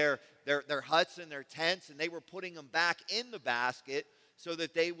of their huts and their tents, and they were putting them back in the basket so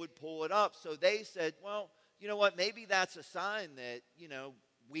that they would pull it up. So they said, well, you know what, maybe that's a sign that,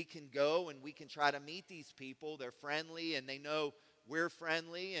 we can go and we can try to meet these people. They're friendly and they know we're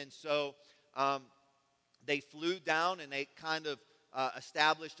friendly. And so they flew down and they kind of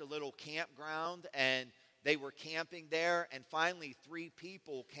established a little campground, and they were camping there. And finally, 3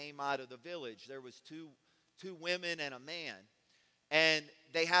 people came out of the village. There was two women and a man. And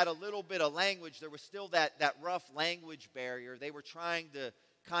they had a little bit of language. There was still that rough language barrier. They were trying to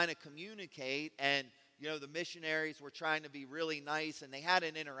kind of communicate, and the missionaries were trying to be really nice, and they had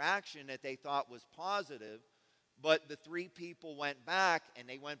an interaction that they thought was positive. But the 3 people went back, and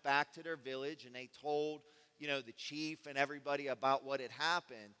they went back to their village, and they told the chief and everybody about what had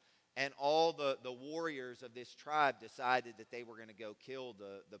happened. And all the warriors of this tribe decided that they were going to go kill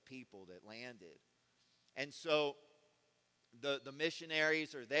the people that landed. And so the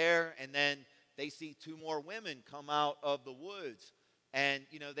missionaries are there, and then they see 2 more women come out of the woods. And,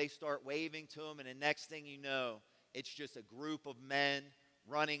 they start waving to them, and the next thing you know, it's just a group of men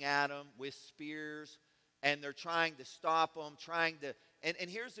running at them with spears, and they're trying to stop them, and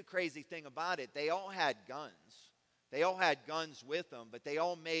here's the crazy thing about it. They all had guns. They all had guns with them, but they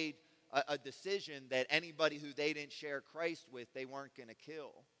all made a decision that anybody who they didn't share Christ with, they weren't going to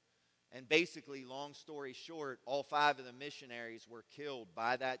kill. And basically, long story short, all 5 of the missionaries were killed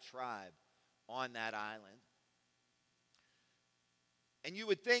by that tribe on that island. And you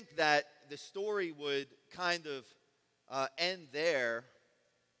would think that the story would kind of end there,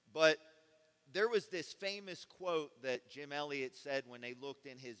 but there was this famous quote that Jim Elliot said when they looked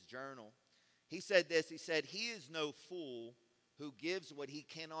in his journal. He said this, he said, "He is no fool who gives what he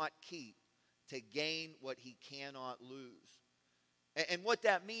cannot keep to gain what he cannot lose." And what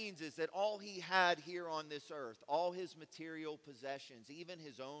that means is that all he had here on this earth, all his material possessions, even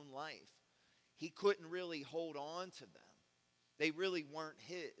his own life, he couldn't really hold on to them. They really weren't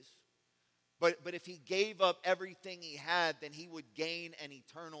his. But if he gave up everything he had, then he would gain an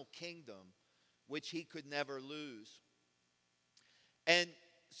eternal kingdom, which he could never lose. And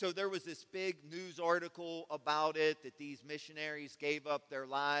so there was this big news article about it, that these missionaries gave up their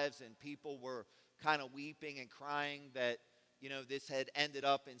lives, and people were kind of weeping and crying that, this had ended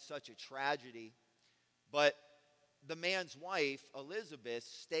up in such a tragedy. But the man's wife, Elizabeth,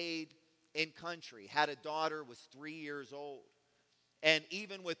 stayed in country, had a daughter, was 3 years old. And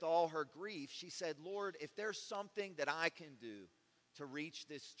even with all her grief, she said, "Lord, if there's something that I can do to reach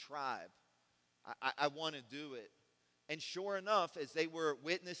this tribe, I want to do it." And sure enough, as they were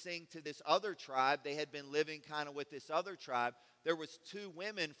witnessing to this other tribe, they had been living kind of with this other tribe, there was 2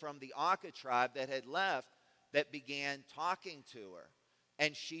 women from the Aka tribe that had left that began talking to her.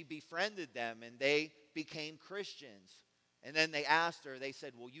 And she befriended them, and they became Christians. And then they asked her, they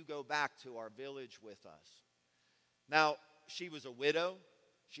said, "Will you go back to our village with us?" Now, she was a widow.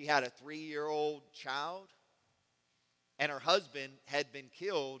 She had a 3-year-old child. And her husband had been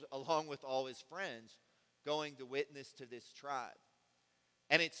killed along with all his friends going to witness to this tribe.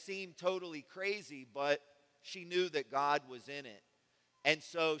 And it seemed totally crazy, but she knew that God was in it. And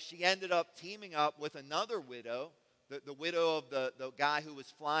so she ended up teaming up with another widow, the widow of the guy who was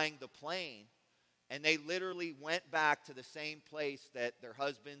flying the plane. And they literally went back to the same place that their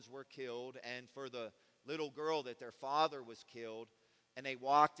husbands were killed, and for the little girl that their father was killed. And they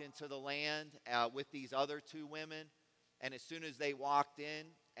walked into the land with these other 2 women. And as soon as they walked in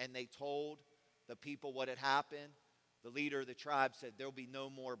and they told the people what had happened, the leader of the tribe said, "There'll be no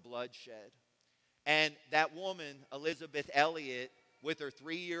more bloodshed." And that woman, Elizabeth Elliot, with her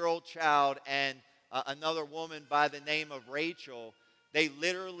 3-year-old child and another woman by the name of Rachel, they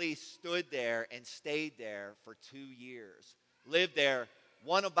literally stood there and stayed there for 2 years. Lived there,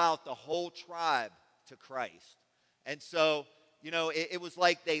 won about the whole tribe to Christ. And so, it was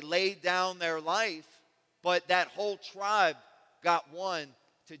like they laid down their life, but that whole tribe got won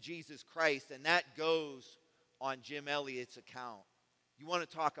to Jesus Christ, and that goes on Jim Elliot's account. You want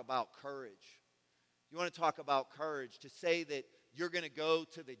to talk about courage. You want to talk about courage to say that you're going to go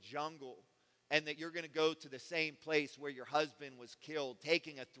to the jungle and that you're going to go to the same place where your husband was killed,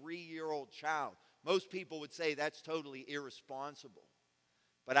 taking a 3-year-old child. Most people would say that's totally irresponsible.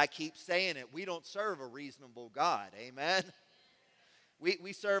 but I keep saying it. We don't serve a reasonable God. Amen?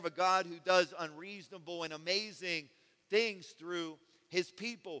 We serve a God who does unreasonable and amazing things through his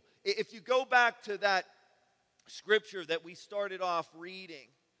people. If you go back to that scripture that we started off reading,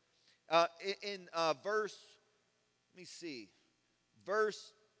 in verse, let me see, I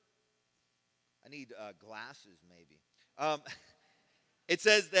need glasses maybe. It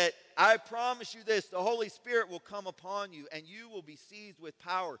says that, I promise you this, the Holy Spirit will come upon you, and you will be seized with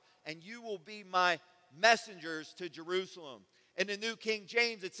power, and you will be my messengers to Jerusalem. In the New King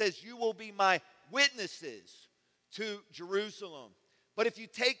James, it says, you will be my witnesses to Jerusalem. But if you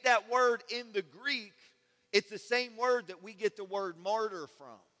take that word in the Greek, it's the same word that we get the word martyr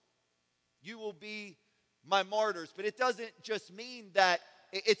from. You will be my martyrs. But it doesn't just mean that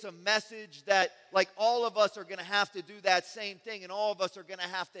it's a message that, like, all of us are going to have to do that same thing, and all of us are going to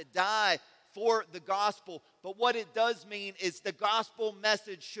have to die for the gospel. But what it does mean is the gospel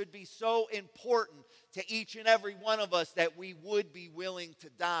message should be so important to each and every one of us that we would be willing to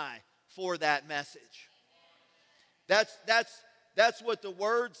die for that message. That's what the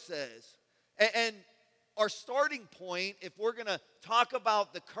word says. And our starting point, if we're going to talk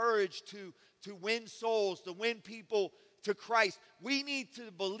about the courage to win souls, to win people to Christ, we need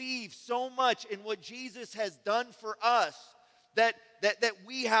to believe so much in what Jesus has done for us that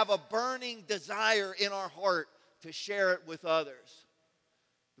we have a burning desire in our heart to share it with others.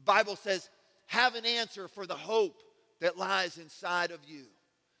 The Bible says, have an answer for the hope that lies inside of you.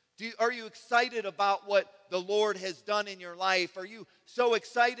 Are you excited about what the Lord has done in your life? Are you so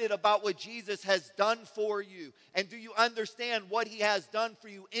excited about what Jesus has done for you? And do you understand what he has done for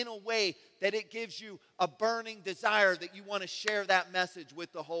you in a way that it gives you a burning desire that you want to share that message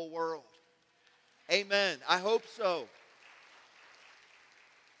with the whole world? Amen. I hope so.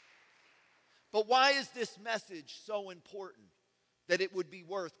 But why is this message so important that it would be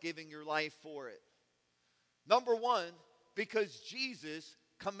worth giving your life for it? Number one, because Jesus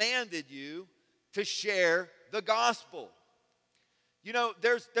commanded you to share the gospel. You know,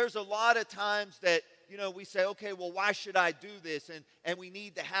 there's a lot of times that, you know, we say, okay, well, why should I do this? And we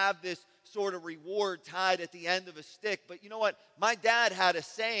need to have this sort of reward tied at the end of a stick. But you know what? My dad had a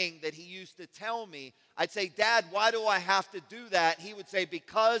saying that he used to tell me. I'd say, Dad, why do I have to do that? He would say,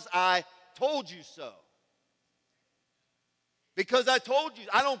 because I told you so. Because I told you.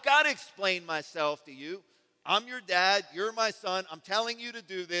 I don't got to explain myself to you. I'm your dad. You're my son. I'm telling you to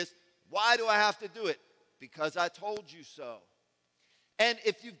do this. Why do I have to do it? Because I told you so. And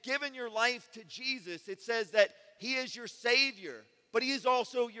if you've given your life to Jesus, it says that he is your Savior, but he is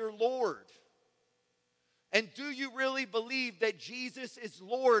also your Lord. And do you really believe that Jesus is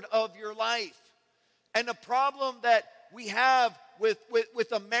Lord of your life? And the problem that we have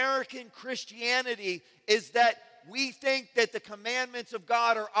with American Christianity is that we think that the commandments of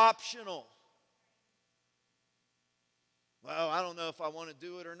God are optional. Well, I don't know if I want to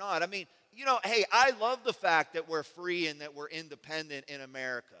do it or not. I mean, you know, hey, I love the fact that we're free and that we're independent in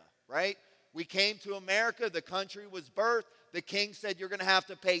America, right? We came to America, the country was birthed, the king said you're going to have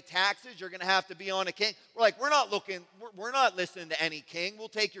to pay taxes, you're going to have to be on a king. We're like, we're not listening to any king. We'll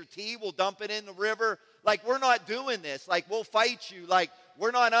take your tea, we'll dump it in the river. Like, we're not doing this. Like, we'll fight you. Like, we're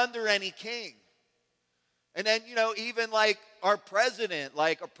not under any king. And then, you know, even like our president,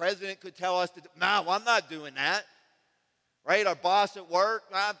 like a president could tell us, no, I'm not doing that. Right? Our boss at work,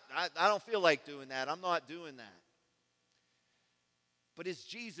 I don't feel like doing that. I'm not doing that. But is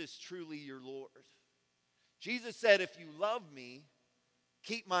Jesus truly your Lord? Jesus said, if you love me,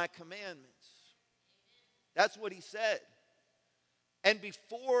 keep my commandments. That's what he said. And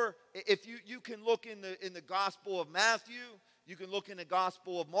before, if you can look in the Gospel of Matthew, you can look in the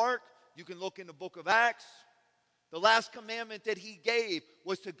Gospel of Mark, you can look in the book of Acts. The last commandment that he gave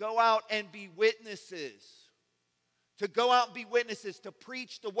was to go out and be witnesses. To go out and be witnesses, to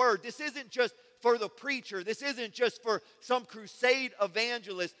preach the word. This isn't just for the preacher. This isn't just for some crusade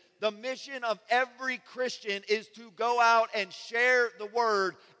evangelist. The mission of every Christian is to go out and share the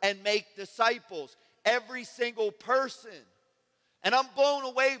word and make disciples. Every single person. And I'm blown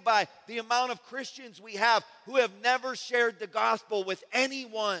away by the amount of Christians we have who have never shared the gospel with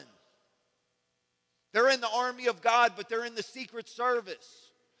anyone. They're in the army of God, but they're in the secret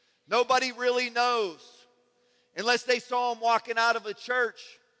service. Nobody really knows. Unless they saw them walking out of a church,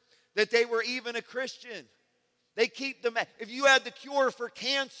 that they were even a Christian. They keep them. If you had the cure for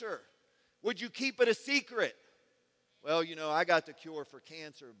cancer, would you keep it a secret? Well, you know, I got the cure for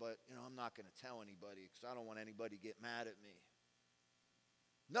cancer, but, you know, I'm not going to tell anybody because I don't want anybody to get mad at me.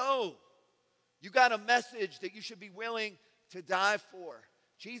 No. You got a message that you should be willing to die for.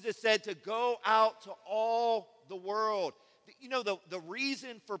 Jesus said to go out to all the world. the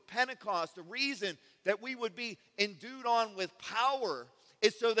reason for Pentecost, the reason that we would be endued on with power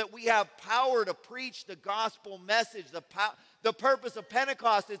is so that we have power to preach the gospel message. The purpose of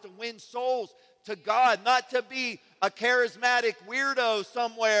Pentecost is to win souls to God, not to be a charismatic weirdo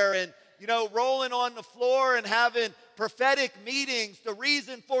somewhere and, rolling on the floor and having prophetic meetings. The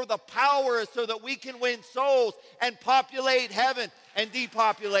reason for the power is so that we can win souls and populate heaven and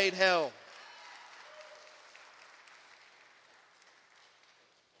depopulate hell.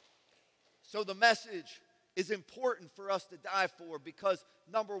 So the message is important for us to die for because,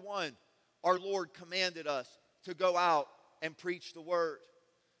 number one, our Lord commanded us to go out and preach the word.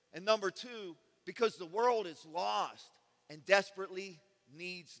 And number two, because the world is lost and desperately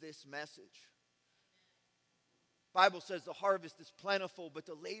needs this message. The Bible says the harvest is plentiful, but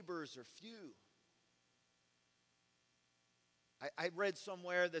the laborers are few. I read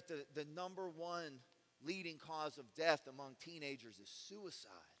somewhere that the number one leading cause of death among teenagers is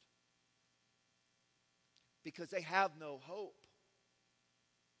suicide. Because they have no hope.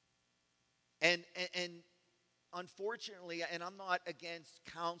 And unfortunately, and I'm not against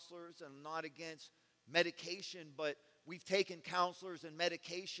counselors, and I'm not against medication, but we've taken counselors and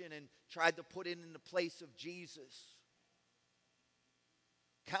medication and tried to put it in the place of Jesus.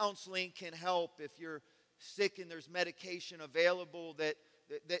 Counseling can help if you're sick and there's medication available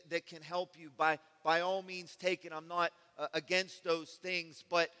that can help you. By all means, take it. I'm not against those things,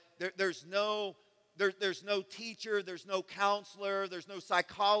 but there's no teacher, there's no counselor, there's no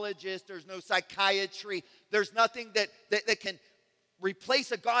psychologist, there's no psychiatry. There's nothing that can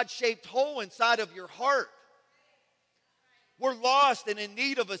replace a God-shaped hole inside of your heart. We're lost and in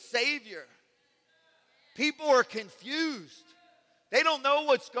need of a Savior. People are confused. They don't know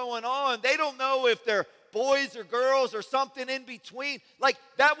what's going on. They don't know if they're boys or girls or something in between. Like,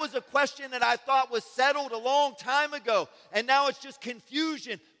 that was a question that I thought was settled a long time ago. And now it's just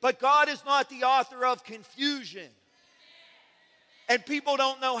confusion. But God is not the author of confusion. And people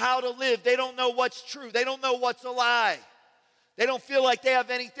don't know how to live. They don't know what's true. They don't know what's a lie. They don't feel like they have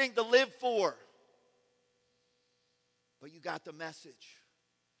anything to live for. But you got the message.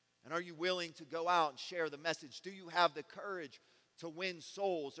 And are you willing to go out and share the message? Do you have the courage to win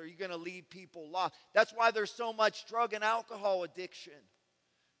souls? Are you going to leave people lost? That's why there's so much drug and alcohol addiction.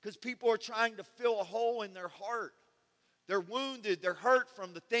 Because people are trying to fill a hole in their heart. They're wounded. They're hurt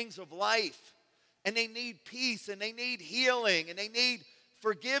from the things of life. And they need peace. And they need healing. And they need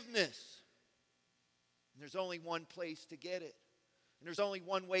forgiveness. And there's only one place to get it. And there's only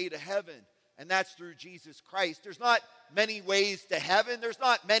one way to heaven. And that's through Jesus Christ. There's not many ways to heaven. There's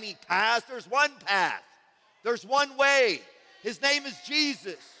not many paths. There's one path. There's one way. His name is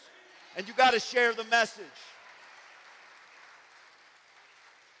Jesus. And you got to share the message.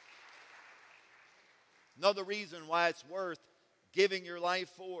 Another reason why it's worth giving your life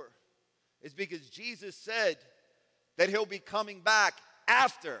for is because Jesus said that he'll be coming back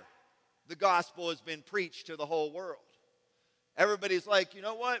after the gospel has been preached to the whole world. Everybody's like, you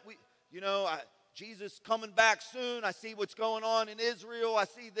know what? Jesus coming back soon. I see what's going on in Israel. I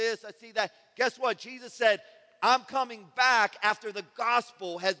see this. I see that. Guess what? Jesus said, I'm coming back after the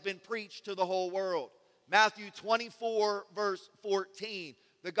gospel has been preached to the whole world. Matthew 24, verse 14.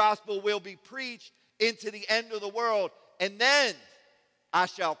 The gospel will be preached into the end of the world, and then I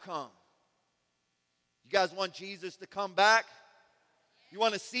shall come. You guys want Jesus to come back? You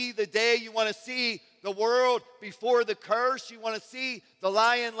want to see the day? You want to see the world before the curse? You want to see the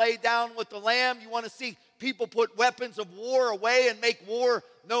lion lay down with the lamb? You want to see people put weapons of war away and make war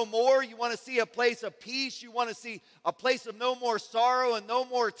no more? You want to see a place of peace? You want to see a place of no more sorrow and no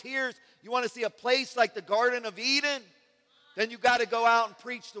more tears? You want to see a place like the Garden of Eden? Then you got to go out and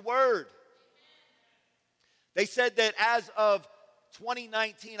preach the word. They said that as of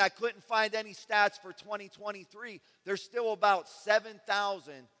 2019, I couldn't find any stats for 2023. There's still about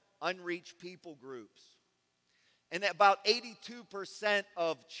 7,000 unreached people groups. And about 82%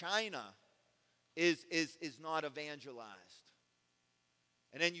 of China is not evangelized.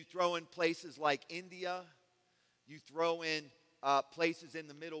 And then you throw in places like India. You throw in places in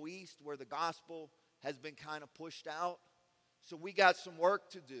the Middle East where the gospel has been kind of pushed out. So we got some work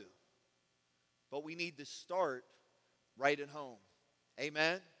to do. But we need to start right at home.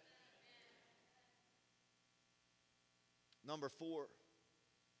 Amen? Number 4,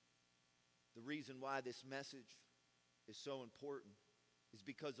 the reason why this message is so important is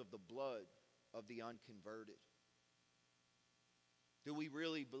because of the blood of the unconverted. Do we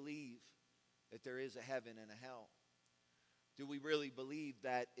really believe that there is a heaven and a hell? Do we really believe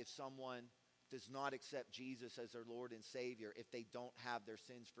that if someone does not accept Jesus as their Lord and Savior, if they don't have their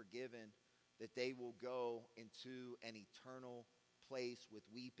sins forgiven, that they will go into an eternal place with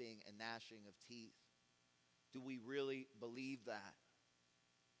weeping and gnashing of teeth? Do we really believe that?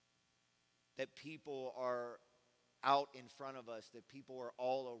 That people are out in front of us, that people are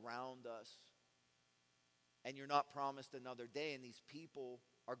all around us, and you're not promised another day, and these people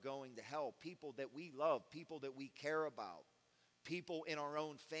are going to hell. People that we love, people that we care about, people in our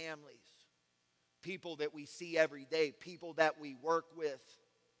own families, people that we see every day, people that we work with.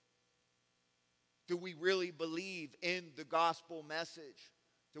 Do we really believe in the gospel message?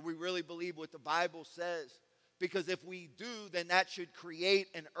 Do we really believe what the Bible says? Because if we do, then that should create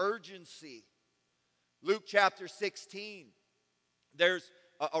an urgency. Luke chapter 16, there's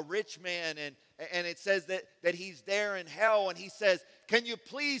a rich man, and it says that he's there in hell, and he says, can you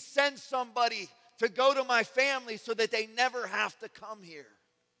please send somebody to go to my family so that they never have to come here?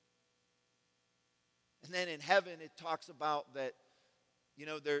 And then in heaven it talks about that,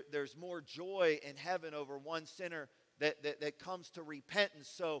 there's more joy in heaven over one sinner that comes to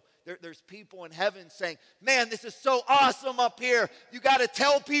repentance. So there's people in heaven saying, man, this is so awesome up here. You got to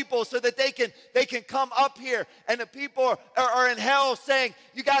tell people so that they can come up here. And the people are in hell saying,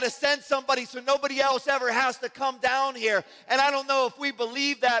 you got to send somebody so nobody else ever has to come down here. And I don't know if we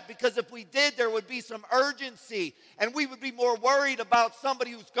believe that, because if we did, there would be some urgency. And we would be more worried about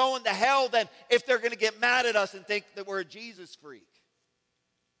somebody who's going to hell than if they're going to get mad at us and think that we're a Jesus freak.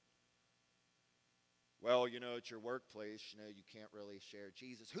 Well, at your workplace, you can't really share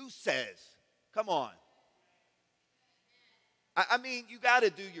Jesus. Who says? Come on. I mean, you got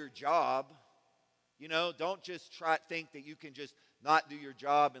to do your job. Don't just think that you can just not do your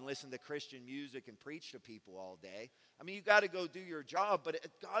job and listen to Christian music and preach to people all day. I mean, you got to go do your job, but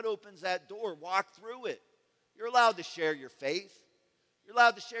if God opens that door, walk through it. You're allowed to share your faith. You're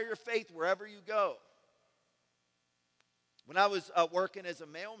allowed to share your faith wherever you go. When I was working as a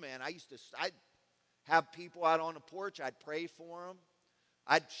mailman, I'd have people out on the porch. I'd pray for them.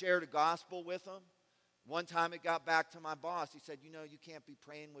 I'd share the gospel with them. One time it got back to my boss. He said, you can't be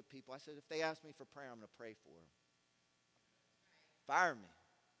praying with people. I said, if they ask me for prayer, I'm going to pray for them. Fire me.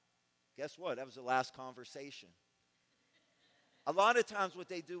 Guess what? That was the last conversation. A lot of times what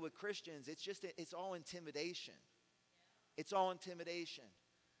they do with Christians, it's all intimidation. It's all intimidation.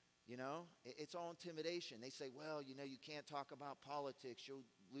 It's all intimidation. They say, well, you can't talk about politics. You'll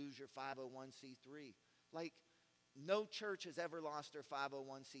lose your 501c3. Like, no church has ever lost their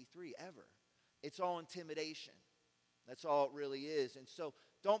 501c3, ever. It's all intimidation. That's all it really is. And so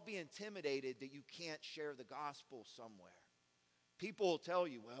don't be intimidated that you can't share the gospel somewhere. People will tell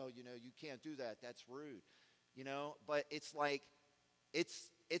you, well, you can't do that. That's rude. But it's like,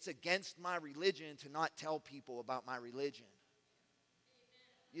 it's against my religion to not tell people about my religion.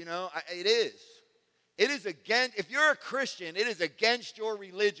 It is. It is against, if you're a Christian, it is against your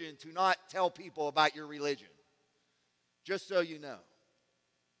religion to not tell people about your religion. Just so you know.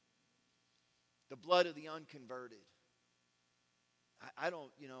 The blood of the unconverted. I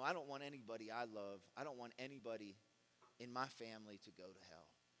don't want anybody I love, I don't want anybody in my family to go to hell.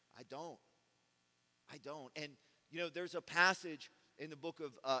 I don't. And, there's a passage in the book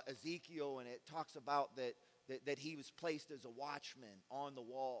of Ezekiel, and it talks about that he was placed as a watchman on the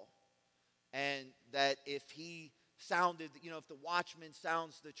wall. And that if he sounded, if the watchman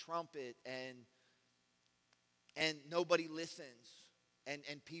sounds the trumpet and nobody listens and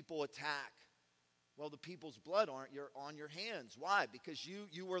people attack, well, the people's blood on your hands. Why? Because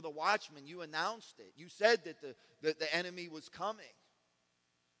you were the watchman. You announced it. You said that the enemy was coming.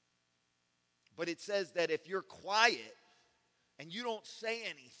 But it says that if you're quiet and you don't say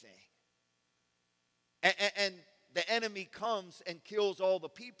anything, and the enemy comes and kills all the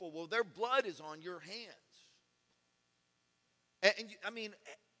people, well, their blood is on your hands. And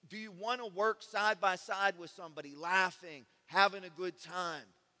do you want to work side by side with somebody, laughing, having a good time,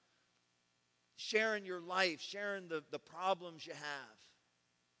 sharing your life, sharing the problems you have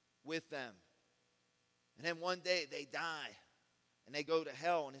with them? And then one day they die and they go to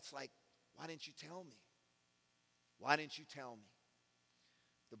hell, and it's like, why didn't you tell me? Why didn't you tell me?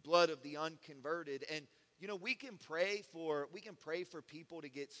 The blood of the unconverted. And we can pray for people to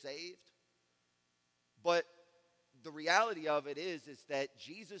get saved. But the reality of it is that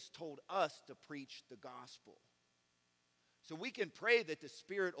Jesus told us to preach the gospel. So we can pray that the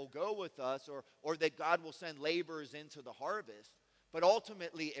Spirit will go with us, or that God will send laborers into the harvest. But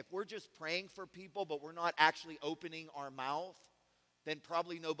ultimately, if we're just praying for people, but we're not actually opening our mouth, then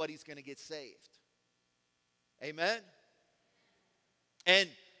probably nobody's going to get saved. Amen? And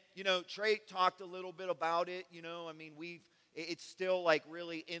Trey talked a little bit about it. It's still like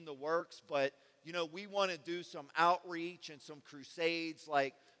really in the works, but we want to do some outreach and some crusades,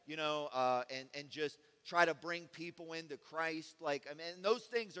 like and just try to bring people into Christ. Like, I mean, those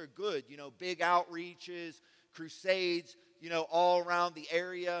things are good, big outreaches, crusades, all around the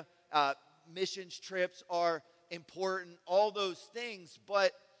area. Missions trips are important, all those things.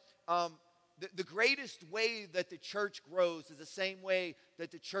 But the greatest way that the church grows is the same way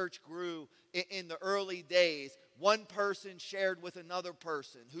that the church grew in the early days. One person shared with another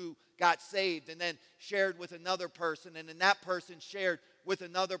person who got saved, and then shared with another person, and then that person shared with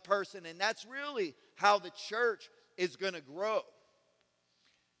another person. And that's really how the church is going to grow.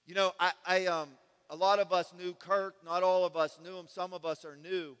 A lot of us knew Kirk. Not all of us knew him. Some of us are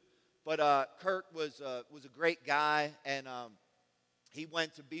new. But Kirk was a great guy, and he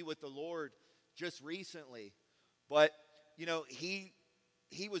went to be with the Lord just recently. But,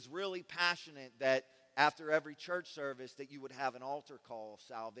 he was really passionate that after every church service that you would have an altar call of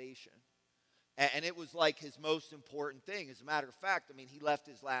salvation. And it was like his most important thing. As a matter of fact, he left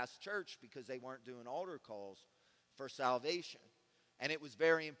his last church because they weren't doing altar calls for salvation. And it was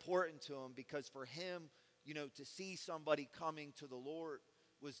very important to him because for him, to see somebody coming to the Lord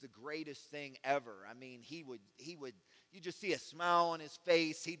was the greatest thing ever. He would, you just see a smile on his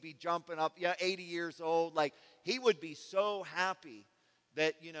face. He'd be jumping up, 80 years old. Like, he would be so happy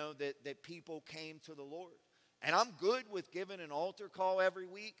that, that people came to the Lord. And I'm good with giving an altar call every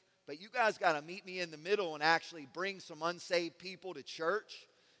week, but you guys got to meet me in the middle and actually bring some unsaved people to church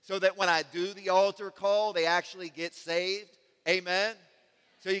so that when I do the altar call, they actually get saved. Amen?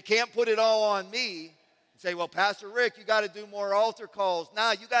 So you can't put it all on me and say, well, Pastor Rick, you got to do more altar calls.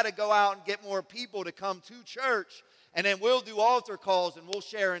 Nah, you got to go out and get more people to come to church, and then we'll do altar calls and we'll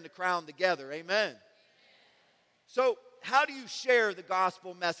share in the crown together. Amen? So how do you share the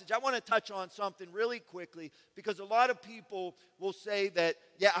gospel message? I want to touch on something really quickly because a lot of people will say that,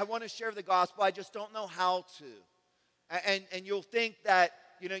 yeah, I want to share the gospel, I just don't know how to. And you'll think that,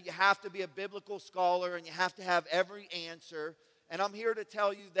 you have to be a biblical scholar and you have to have every answer. And I'm here to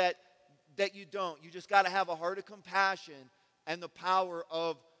tell you that you don't. You just got to have a heart of compassion and the power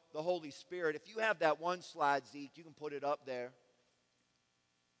of the Holy Spirit. If you have that one slide, Zeke, you can put it up there.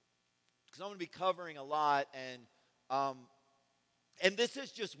 Because I'm going to be covering a lot, and this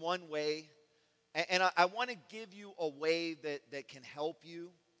is just one way. And I want to give you a way that can help you,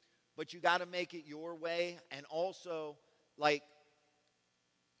 but you got to make it your way. And also, like,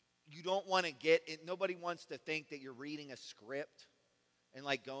 you don't want to get it. Nobody wants to think that you're reading a script and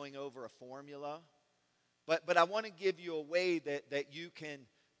like going over a formula. But I want to give you a way that you can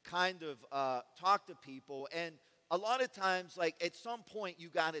kind of talk to people. And a lot of times, like, at some point, you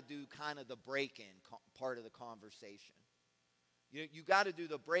got to do kind of the break-in part of the conversation. You got to do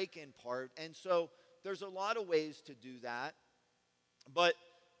the break-in part. And so there's a lot of ways to do that. But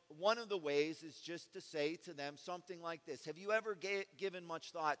one of the ways is just to say to them something like this: have you ever given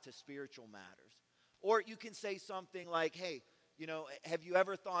much thought to spiritual matters? Or you can say something like, hey, have you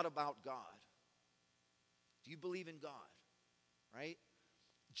ever thought about God? Do you believe in God? Right?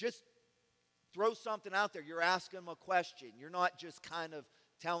 Just throw something out there. You're asking them a question. You're not just kind of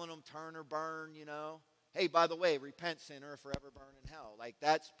telling them turn or burn, Hey, by the way, repent, sinner, or forever burn in hell. Like,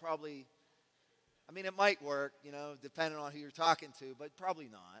 that's probably, it might work, depending on who you're talking to, but probably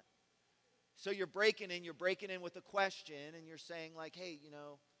not. So you're breaking in with a question, and you're saying, like, hey,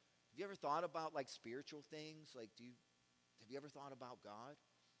 have you ever thought about, like, spiritual things? Like, have you ever thought about God?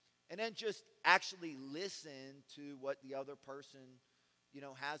 And then just actually listen to what the other person,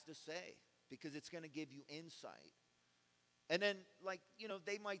 has to say, because it's going to give you insight. And then, like,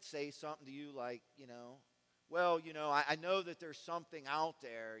 they might say something to you like, well, I know that there's something out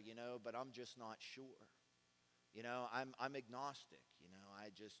there, but I'm just not sure. I'm agnostic,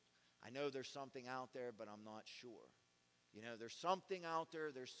 I know there's something out there, but I'm not sure. There's something out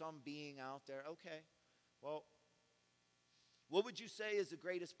there, there's some being out there. Okay, well, what would you say is the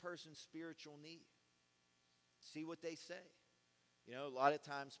greatest person's spiritual need? See what they say. A lot of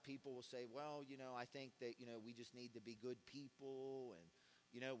times people will say, well, I think that, we just need to be good people, and,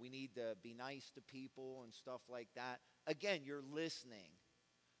 we need to be nice to people and stuff like that. Again, you're listening.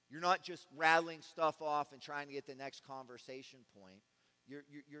 You're not just rattling stuff off and trying to get the next conversation point.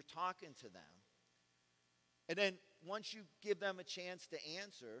 You're talking to them. And then once you give them a chance to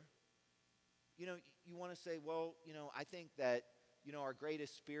answer, you want to say, well, I think that, our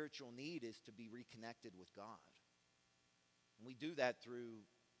greatest spiritual need is to be reconnected with God. And we do that through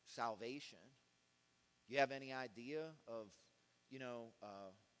salvation. Do you have any idea of,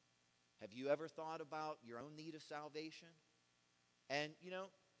 have you ever thought about your own need of salvation? And,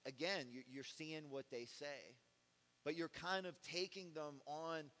 again, you're seeing what they say, but you're kind of taking them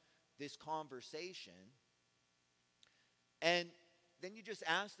on this conversation. And then you just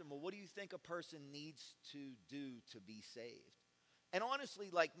ask them, well, what do you think a person needs to do to be saved? And honestly,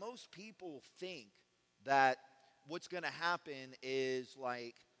 like most people think that what's going to happen is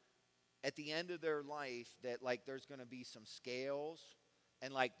like at the end of their life that like there's going to be some scales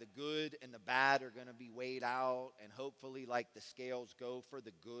and like the good and the bad are going to be weighed out, and hopefully like the scales go for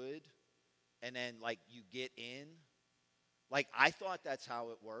the good and then like you get in. Like I thought that's how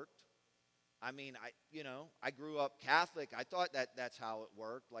it worked. I mean, I grew up Catholic. I thought that that's how it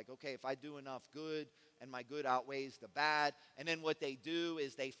worked. Like, okay, if I do enough good and my good outweighs the bad, and then what they do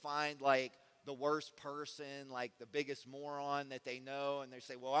is they find like the worst person, like the biggest moron that they know, and they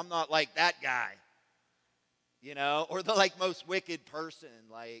say, well, I'm not like that guy, or the like most wicked person,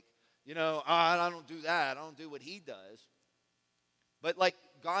 like, oh, I don't do that. I don't do what he does. But like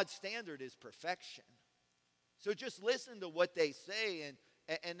God's standard is perfection. So just listen to what they say,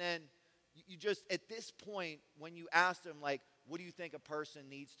 and then you just, at this point, when you ask them, like, what do you think a person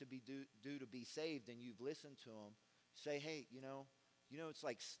needs to be do to be saved, and you've listened to them, say, hey, it's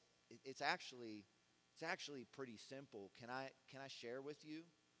like, it's actually pretty simple. Can I share with you?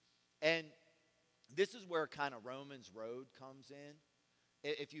 And this is where kind of Romans Road comes in.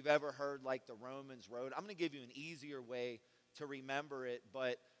 If you've ever heard like the Romans Road, I'm going to give you an easier way to remember it,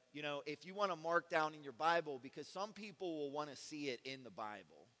 but if you want to mark down in your Bible, because some people will want to see it in the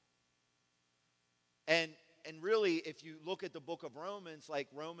Bible. And really, if you look at the book of Romans, like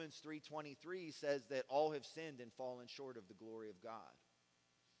Romans 3:23 says that all have sinned and fallen short of the glory of God.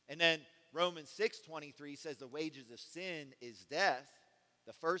 And then Romans 6:23 says the wages of sin is death,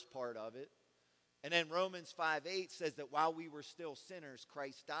 the first part of it. And then Romans 5:8 says that while we were still sinners,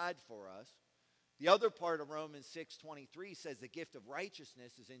 Christ died for us. The other part of Romans 6:23 says the gift of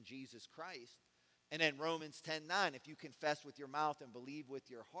righteousness is in Jesus Christ. And then Romans 10:9, if you confess with your mouth and believe with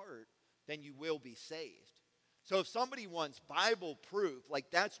your heart, then you will be saved. So if somebody wants Bible proof, like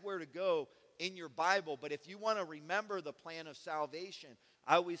that's where to go in your Bible. But if you want to remember the plan of salvation,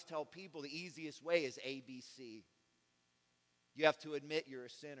 I always tell people the easiest way is ABC. You have to admit you're a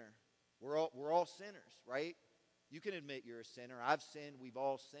sinner. We're all sinners, right? You can admit you're a sinner. I've sinned. We've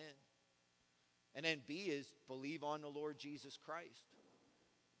all sinned. And then B is believe on the Lord Jesus Christ.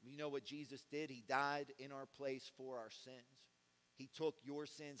 You know what Jesus did? He died in our place for our sins. He took your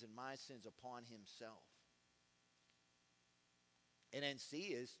sins and my sins upon himself. And then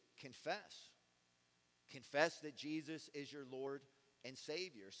C is confess. Confess that Jesus is your Lord and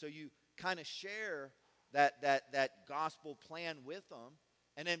Savior. So you kind of share that gospel plan with them.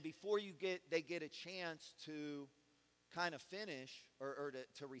 And then before they get a chance to kind of finish or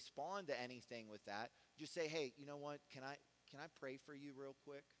to respond to anything with that, just say, hey, you know what? Can I pray for you real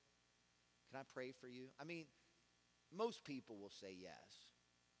quick? Can I pray for you? I mean, most people will say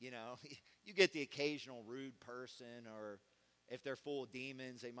yes. You get the occasional rude person, or if they're full of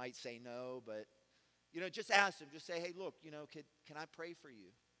demons, they might say no. But, just ask them. Just say, hey, look, can I pray for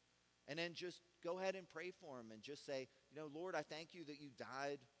you? And then just go ahead and pray for them and just say, Lord, I thank you that you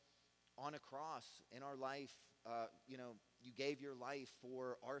died on a cross in our life. You gave your life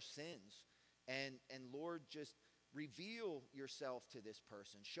for our sins. And Lord, just reveal yourself to this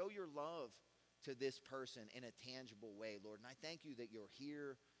person. Show your love to this person in a tangible way, Lord. And I thank you that you're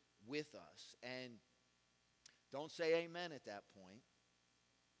here with us. And don't say amen at that point.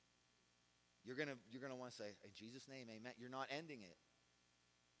 You're gonna want to say, in Jesus' name, amen. You're not ending it.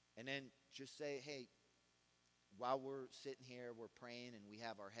 And then just say, hey, while we're sitting here, we're praying and we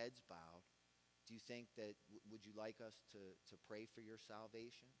have our heads bowed, do you think that, would you like us to pray for your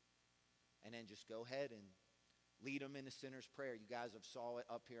salvation? And then just go ahead and lead them in the sinner's prayer. You guys have saw it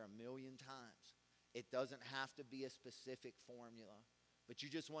up here a million times. It doesn't have to be a specific formula, but you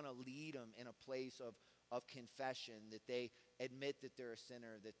just want to lead them in a place of confession, that they admit that they're a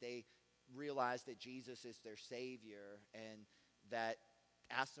sinner, that they realize that Jesus is their Savior, and that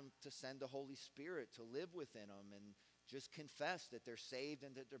ask them to send the Holy Spirit to live within them, and just confess that they're saved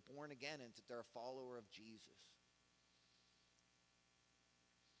and that they're born again and that they're a follower of Jesus.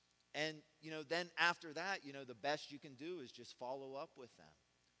 And, then after that, the best you can do is just follow up with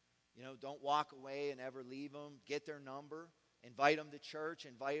them. Don't walk away and ever leave them. Get their number. Invite them to church.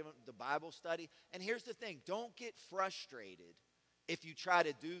 Invite them to Bible study. And here's the thing. Don't get frustrated if you try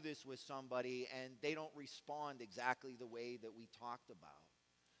to do this with somebody and they don't respond exactly the way that we talked about.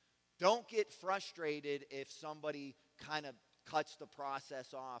 Don't get frustrated if somebody kind of cuts the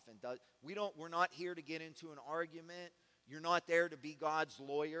process off and does. We're not here to get into an argument. You're not there to be God's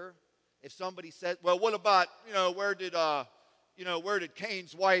lawyer. If somebody says, well, what about, where did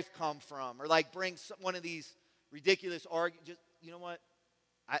Cain's wife come from? Or like bring one of these ridiculous arguments. Just, you know what?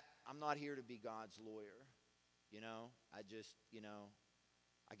 I'm not here to be God's lawyer.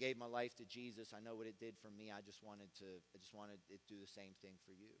 I gave my life to Jesus. I know what it did for me. I just wanted it to do the same thing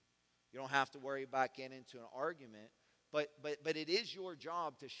for you. You don't have to worry about getting into an argument, but it is your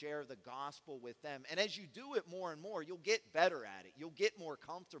job to share the gospel with them. And as you do it more and more, you'll get better at it. You'll get more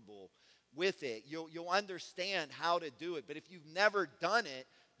comfortable with it. You'll understand how to do it. But if you've never done it,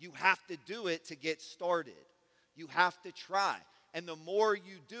 you have to do it to get started. You have to try. And the more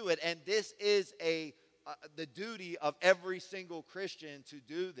you do it, and this is the duty of every single Christian to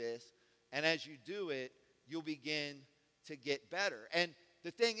do this, and as you do it, you'll begin to get better. And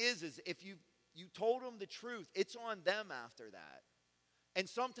the thing is if you told them the truth, it's on them after that. And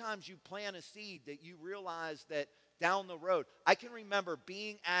sometimes you plant a seed that you realize that down the road. I can remember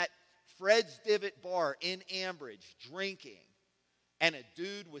being at Fred's Divot Bar in Ambridge drinking, and a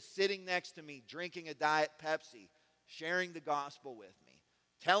dude was sitting next to me drinking a Diet Pepsi, sharing the gospel with me,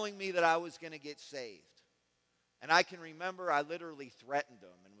 telling me that I was going to get saved. And I can remember I literally threatened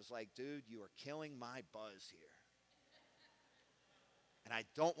him and was like, dude, you are killing my buzz here. And I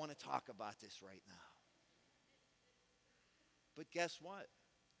don't want to talk about this right now. But guess what?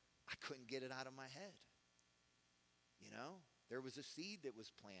 I couldn't get it out of my head. There was a seed that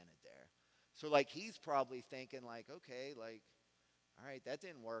was planted there. So he's probably thinking okay, all right, that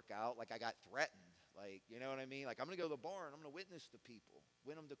didn't work out. I got threatened. You know what I mean? I'm going to go to the bar and I'm going to witness to people,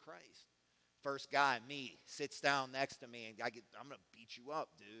 win them to Christ. First guy, me, sits down next to me and I'm going to beat you up,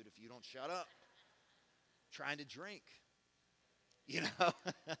 dude, if you don't shut up. Trying to drink.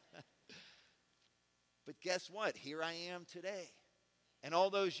 But guess what? Here I am today. And all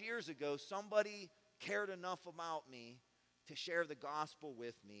those years ago, somebody cared enough about me to share the gospel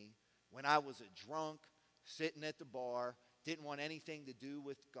with me when I was a drunk, sitting at the bar, didn't want anything to do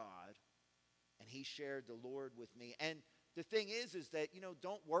with God. And he shared the Lord with me. And the thing is that,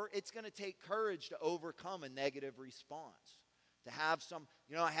 don't worry. It's going to take courage to overcome a negative response. To have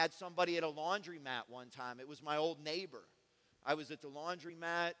I had somebody at a laundromat one time. It was my old neighbor. I was at the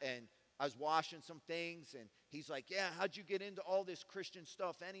laundromat and I was washing some things, and he's like, yeah, how'd you get into all this Christian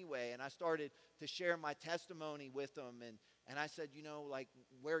stuff anyway? And I started to share my testimony with him, and I said,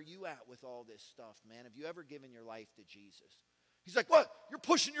 where are you at with all this stuff, man? Have you ever given your life to Jesus? He's like, what? You're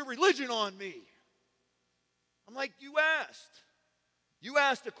pushing your religion on me. I'm like, you asked. You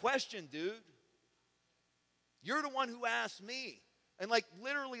asked a question, dude. You're the one who asked me. And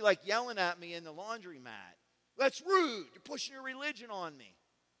literally yelling at me in the laundromat. That's rude. You're pushing your religion on me.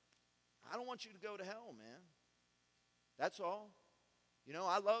 I don't want you to go to hell, man. That's all.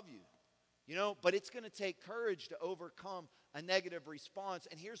 I love you. But it's going to take courage to overcome a negative response.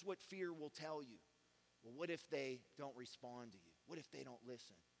 And here's what fear will tell you. Well, what if they don't respond to you? What if they don't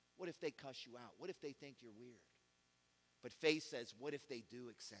listen? What if they cuss you out? What if they think you're weird? But faith says, what if they do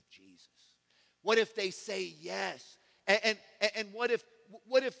accept Jesus? What if they say yes? And what if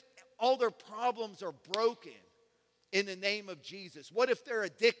all their problems are broken in the name of Jesus? What if they're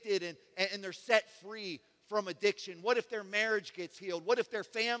addicted and they're set free from addiction? What if their marriage gets healed? What if their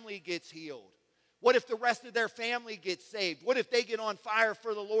family gets healed? What if the rest of their family gets saved? What if they get on fire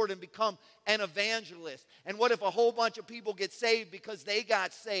for the Lord and become an evangelist? And what if a whole bunch of people get saved because they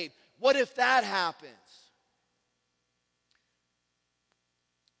got saved? What if that happens?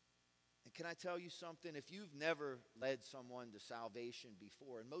 And can I tell you something? If you've never led someone to salvation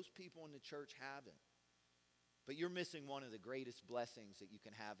before, and most people in the church haven't, but you're missing one of the greatest blessings that you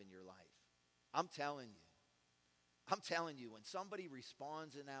can have in your life. I'm telling you, when somebody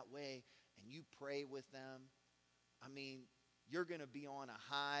responds in that way and you pray with them, you're going to be on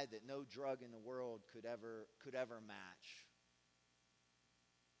a high that no drug in the world could ever match.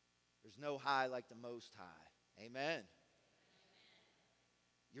 There's no high like the Most High. Amen.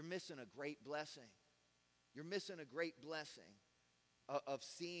 You're missing a great blessing. You're missing a great blessing of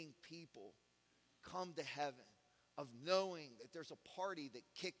seeing people come to heaven, of knowing that there's a party that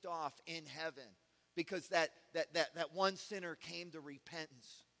kicked off in heaven because that one sinner came to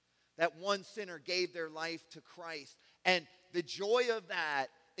repentance. That one sinner gave their life to Christ. And the joy of that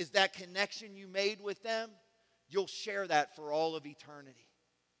is that connection you made with them, you'll share that for all of eternity.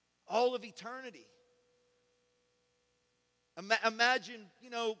 All of eternity. Imagine,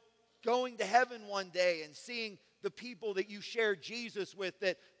 going to heaven one day and seeing the people that you shared Jesus with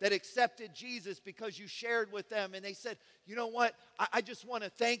that accepted Jesus because you shared with them. And they said, you know what? I just want to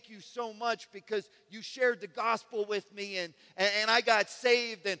thank you so much because you shared the gospel with me and I got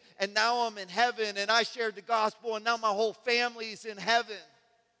saved and now I'm in heaven and I shared the gospel and now my whole family's in heaven.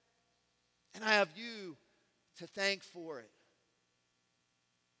 And I have you to thank for it.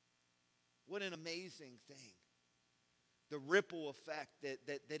 What an amazing thing. The ripple effect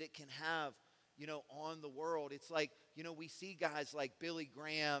that it can have, on the world. It's like, we see guys like Billy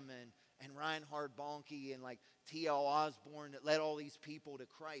Graham and Reinhard Bonnke and like T.L. Osborne that led all these people to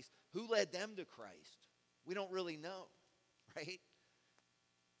Christ. Who led them to Christ? We don't really know, right?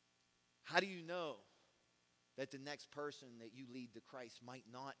 How do you know that the next person that you lead to Christ might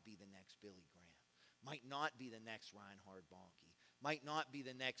not be the next Billy Graham, might not be the next Reinhard Bonnke, might not be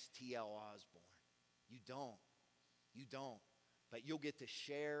the next T.L. Osborne? You don't. You don't. But you'll get to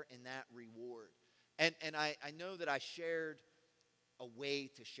share in that reward. And I know that I shared a way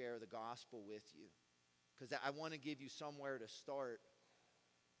to share the gospel with you, because I want to give you somewhere to start.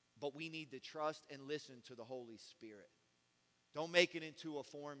 But we need to trust and listen to the Holy Spirit. Don't make it into a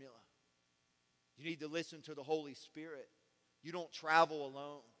formula. You need to listen to the Holy Spirit. You don't travel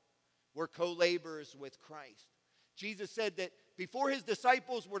alone. We're co-laborers with Christ. Jesus said that before his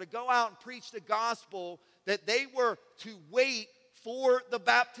disciples were to go out and preach the gospel, that they were to wait for the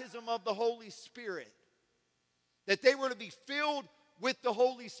baptism of the Holy Spirit. That they were to be filled with the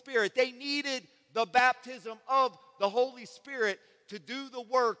Holy Spirit. They needed the baptism of the Holy Spirit to do the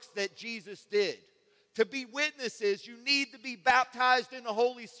works that Jesus did. To be witnesses, you need to be baptized in the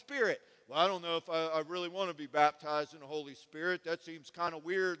Holy Spirit. Well, I don't know if I really want to be baptized in the Holy Spirit. That seems kind of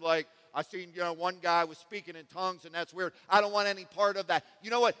weird. Like, I seen, one guy was speaking in tongues, and that's weird. I don't want any part of that. You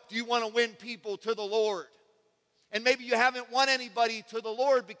know what? Do you want to win people to the Lord? And maybe you haven't won anybody to the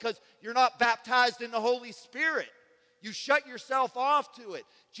Lord because you're not baptized in the Holy Spirit. You shut yourself off to it.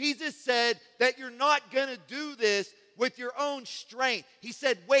 Jesus said that you're not going to do this with your own strength. He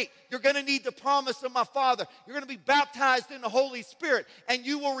said, wait, you're going to need the promise of my Father. You're going to be baptized in the Holy Spirit, and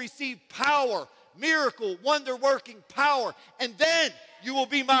you will receive power, miracle, wonder-working power. And then you will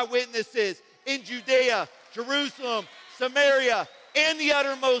be my witnesses in Judea, Jerusalem, Samaria, and the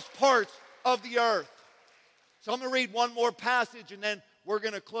uttermost parts of the earth. So I'm going to read one more passage, and then we're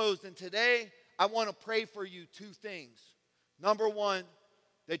going to close. And today, I want to pray for you two things. Number one,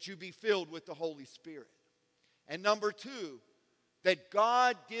 that you be filled with the Holy Spirit. And number two, that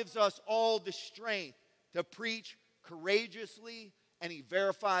God gives us all the strength to preach courageously, and he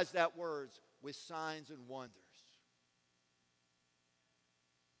verifies that words with signs and wonders.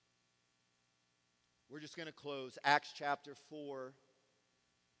 We're just going to close Acts chapter 4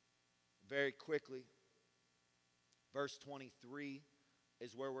 very quickly. Verse 23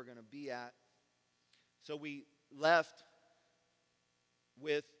 is where we're going to be at. So we left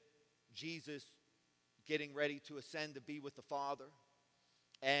with Jesus getting ready to ascend to be with the Father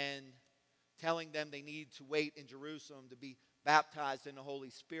and telling them they need to wait in Jerusalem to be baptized in the Holy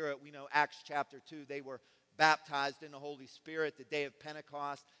Spirit. We know Acts chapter 2, they were baptized in the Holy Spirit. The day of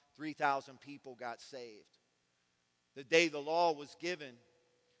Pentecost, 3,000 people got saved. The day the law was given,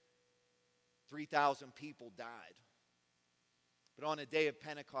 3,000 people died. But on the day of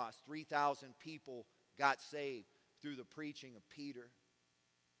Pentecost, 3,000 people got saved through the preaching of Peter.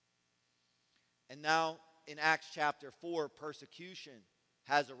 And now in Acts chapter 4, persecution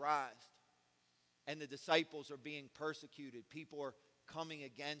has arisen. And the disciples are being persecuted. People are coming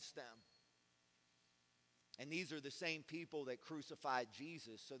against them. And these are the same people that crucified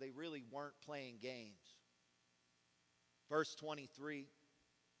Jesus, so they really weren't playing games. Verse 23,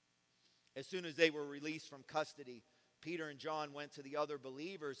 as soon as they were released from custody, Peter and John went to the other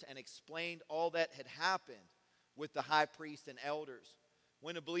believers and explained all that had happened with the high priest and elders.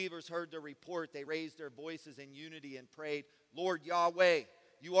 When the believers heard the report, they raised their voices in unity and prayed, Lord Yahweh,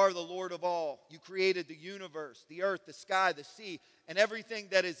 you are the Lord of all. You created the universe, the earth, the sky, the sea, and everything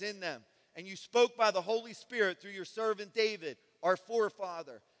that is in them. And you spoke by the Holy Spirit through your servant David, our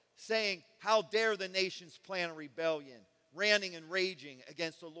forefather, saying, how dare the nations plan a rebellion, ranting and raging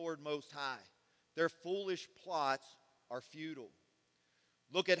against the Lord Most High. Their foolish plots are futile.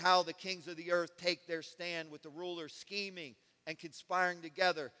 Look at how the kings of the earth take their stand with the rulers scheming and conspiring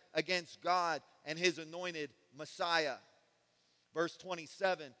together against God and his anointed Messiah. Verse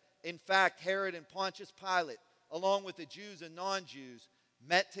 27, in fact, Herod and Pontius Pilate, along with the Jews and non-Jews,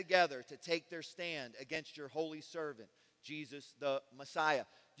 met together to take their stand against your holy servant, Jesus the Messiah.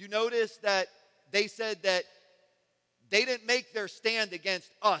 You notice that they said that they didn't make their stand against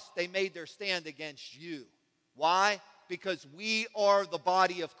us. They made their stand against you. Why? Because we are the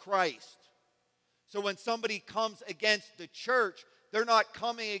body of Christ. So when somebody comes against the church, they're not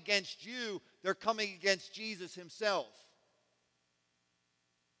coming against you. They're coming against Jesus himself.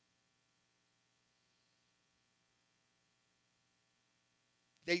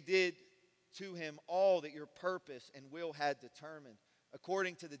 They did to him all that your purpose and will had determined,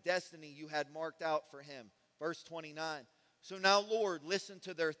 according to the destiny you had marked out for him. Verse 29. So now, Lord, listen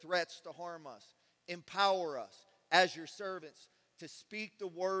to their threats to harm us. Empower us as your servants to speak the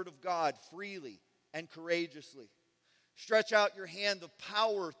word of God freely and courageously. Stretch out your hand of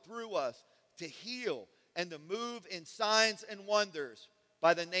power through us to heal and to move in signs and wonders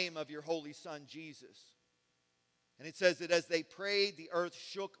by the name of your holy Son, Jesus. And it says that as they prayed, the earth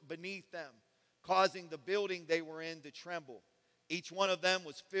shook beneath them, causing the building they were in to tremble. Each one of them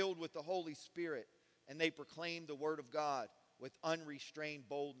was filled with the Holy Spirit, and they proclaimed the word of God with unrestrained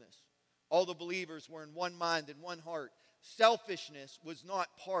boldness. All the believers were in one mind and one heart. Selfishness was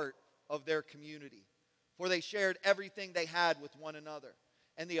not part of their community, for they shared everything they had with one another.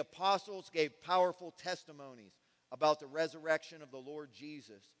 And the apostles gave powerful testimonies about the resurrection of the Lord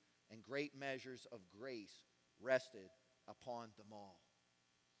Jesus, and great measures of grace rested upon them all.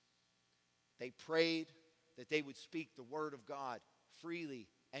 They prayed that they would speak the word of God freely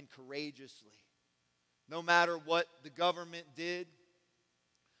and courageously. No matter what the government did,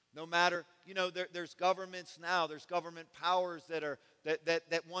 no matter, there's governments now, there's government powers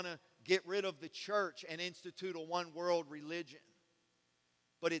that want to get rid of the church and institute a one world religion.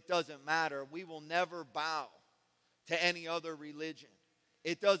 But it doesn't matter. We will never bow to any other religion.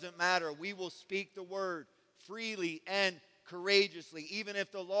 It doesn't matter. We will speak the word freely and courageously. Even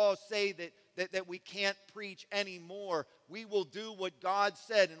if the laws say that we can't preach anymore, we will do what God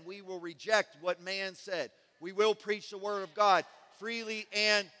said, and we will reject what man said. We will preach the word of God freely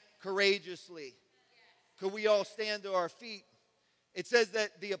and courageously. Could we all stand to our feet? It says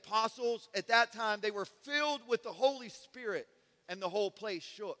that the apostles at that time, they were filled with the Holy Spirit, and the whole place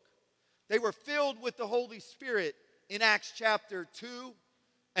shook. They were filled with the Holy Spirit in Acts chapter 2,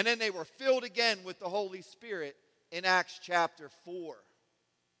 and then they were filled again with the Holy Spirit in Acts chapter 4.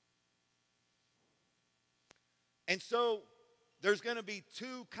 And so there's going to be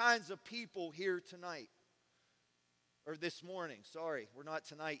two kinds of people here tonight. Or this morning, sorry, we're not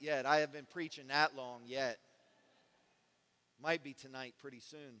tonight yet. I haven't been preaching that long yet. Might be tonight pretty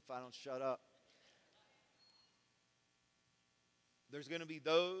soon if I don't shut up. There's going to be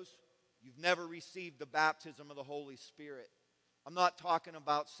those, you've never received the baptism of the Holy Spirit. I'm not talking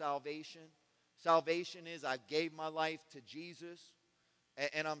about salvation. Salvation is I gave my life to Jesus,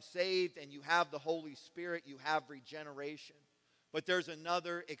 and I'm saved, and you have the Holy Spirit, you have regeneration. But there's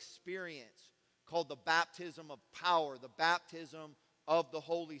another experience called the baptism of power, the baptism of the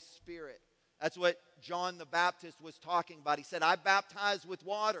Holy Spirit. That's what John the Baptist was talking about. He said, I baptize with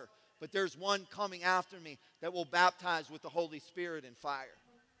water, but there's one coming after me that will baptize with the Holy Spirit and fire.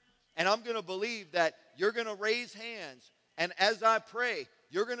 And I'm going to believe that you're going to raise hands, and as I pray,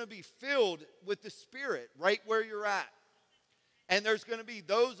 you're going to be filled with the Spirit right where you're at. And there's going to be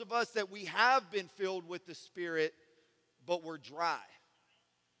those of us that we have been filled with the Spirit, but we're dry.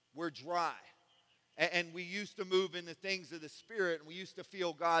 We're dry. And we used to move in the things of the Spirit, and we used to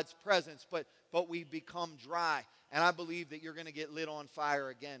feel God's presence, but we become dry. And I believe that you're going to get lit on fire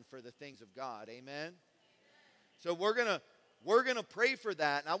again for the things of God. Amen? So we're going to pray for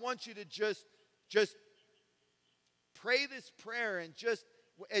that. And I want you to just pray this prayer, and just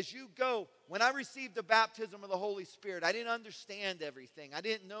as you go, when I received the baptism of the Holy Spirit, I didn't understand everything. I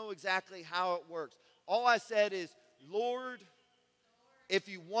didn't know exactly how it works. All I said is, Lord, if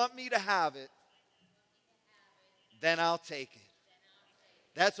you want me to have it, then I'll take it.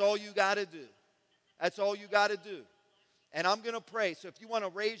 That's all you got to do. That's all you got to do. And I'm going to pray. So if you want to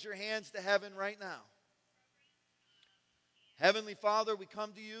raise your hands to heaven right now. Heavenly Father, we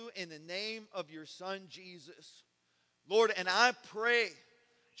come to you in the name of your Son, Jesus. Lord, and I pray,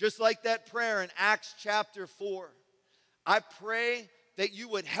 just like that prayer in Acts chapter 4, I pray that you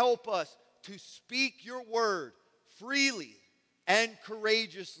would help us to speak your word freely and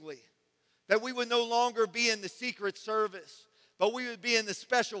courageously. That we would no longer be in the secret service, but we would be in the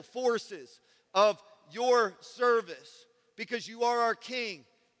special forces of your service, because you are our King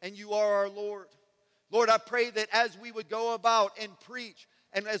and you are our Lord. Lord, I pray that as we would go about and preach,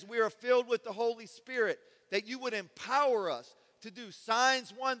 and as we are filled with the Holy Spirit, that you would empower us to do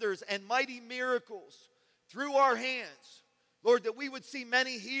signs, wonders, and mighty miracles through our hands. Lord, that we would see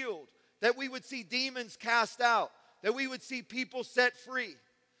many healed, that we would see demons cast out, that we would see people set free.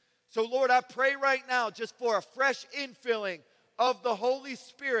 So, Lord, I pray right now just for a fresh infilling of the Holy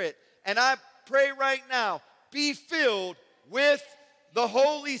Spirit. And I pray right now, be filled with the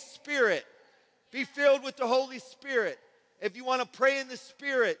Holy Spirit. Be filled with the Holy Spirit. If you want to pray in the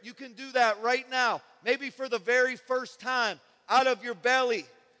Spirit, you can do that right now. Maybe for the very first time, out of your belly,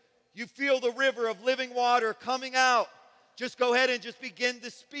 you feel the river of living water coming out. Just go ahead and just begin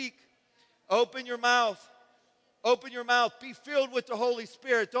to speak. Open your mouth. Open your mouth. Be filled with the Holy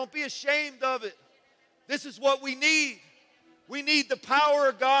Spirit. Don't be ashamed of it. This is what we need. We need the power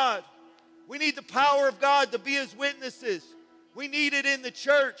of God. We need the power of God to be His witnesses. We need it in the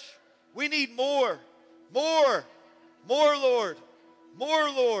church. We need more. More. More, Lord. More,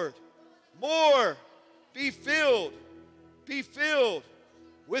 Lord. More. Be filled. Be filled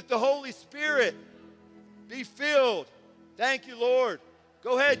with the Holy Spirit. Be filled. Thank you, Lord.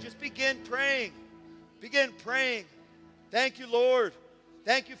 Go ahead, just begin praying. Begin praying. Thank you, Lord.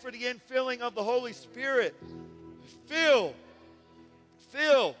 Thank you for the infilling of the Holy Spirit. Fill.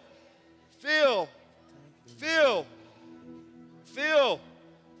 Fill. Fill. Fill. Fill.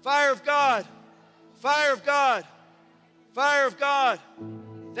 Fire of God. Fire of God. Fire of God.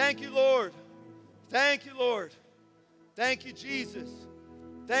 Thank you, Lord. Thank you, Lord. Thank you, Jesus.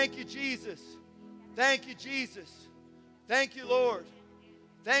 Thank you, Jesus. Thank you, Jesus. Thank you, Lord.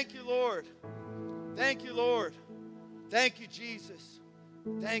 Thank you, Lord. Thank you, Lord. Thank you, Jesus.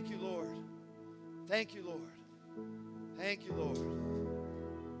 Thank you, Lord. Thank you, Lord. Thank you, Lord.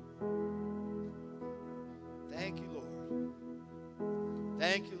 Thank you, Lord.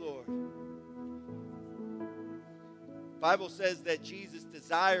 Thank you, Lord. The Bible says that Jesus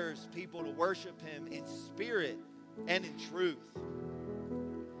desires people to worship him in spirit and in truth.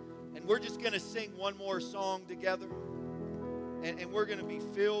 And we're just going to sing one more song together. And we're going to be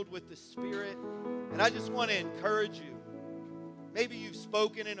filled with the Spirit. And I just want to encourage you. Maybe you've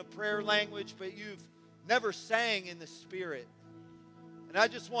spoken in a prayer language, but you've never sang in the Spirit. And I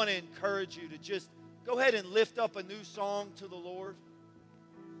just want to encourage you to just go ahead and lift up a new song to the Lord.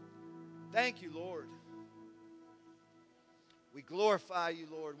 Thank you, Lord. We glorify you,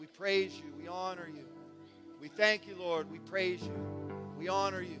 Lord. We praise you. We honor you. We thank you, Lord. We praise you. We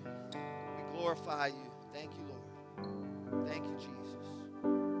honor you. We glorify you. Thank you, Lord. Thank you, Jesus.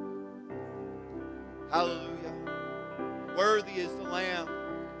 Hallelujah. Worthy is the Lamb.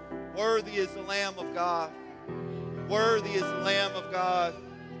 Worthy is the Lamb of God. Worthy is the Lamb of God.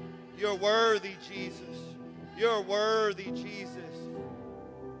 You're worthy, Jesus. You're worthy, Jesus.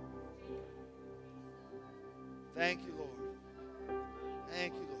 Thank you, Lord.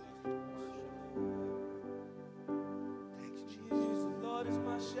 Thank you, Lord. Thank you, Jesus. The Lord is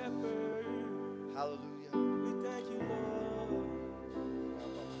my shepherd. Hallelujah. We thank you, Lord.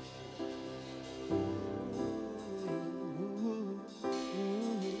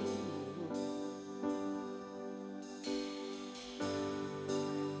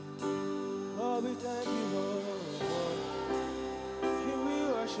 Lord, we thank you, Lord. Can we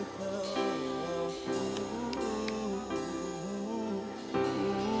worship him?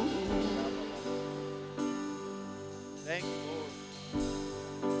 Thank you, Lord.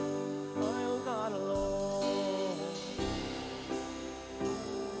 I am not alone.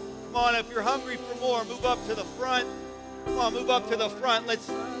 Come on, if you're hungry for more, move up to the front. Come on, move up to the front. Let's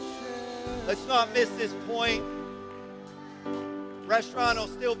not miss this point. Restaurant will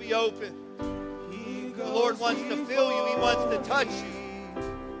still be open. The Lord wants to fill you. He wants to touch you.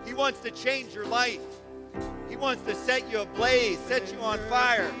 He wants to change your life. He wants to set you ablaze, set you on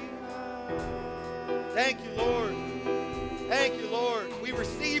fire. Thank you, Lord. Thank you, Lord. We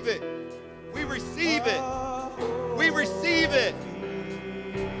receive it. We receive it. We receive it.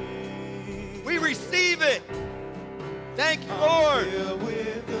 We receive it. Thank you, Lord.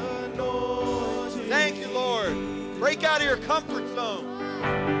 Thank you, Lord. Break out of your comfort zone.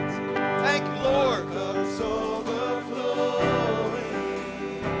 Thank you, Lord.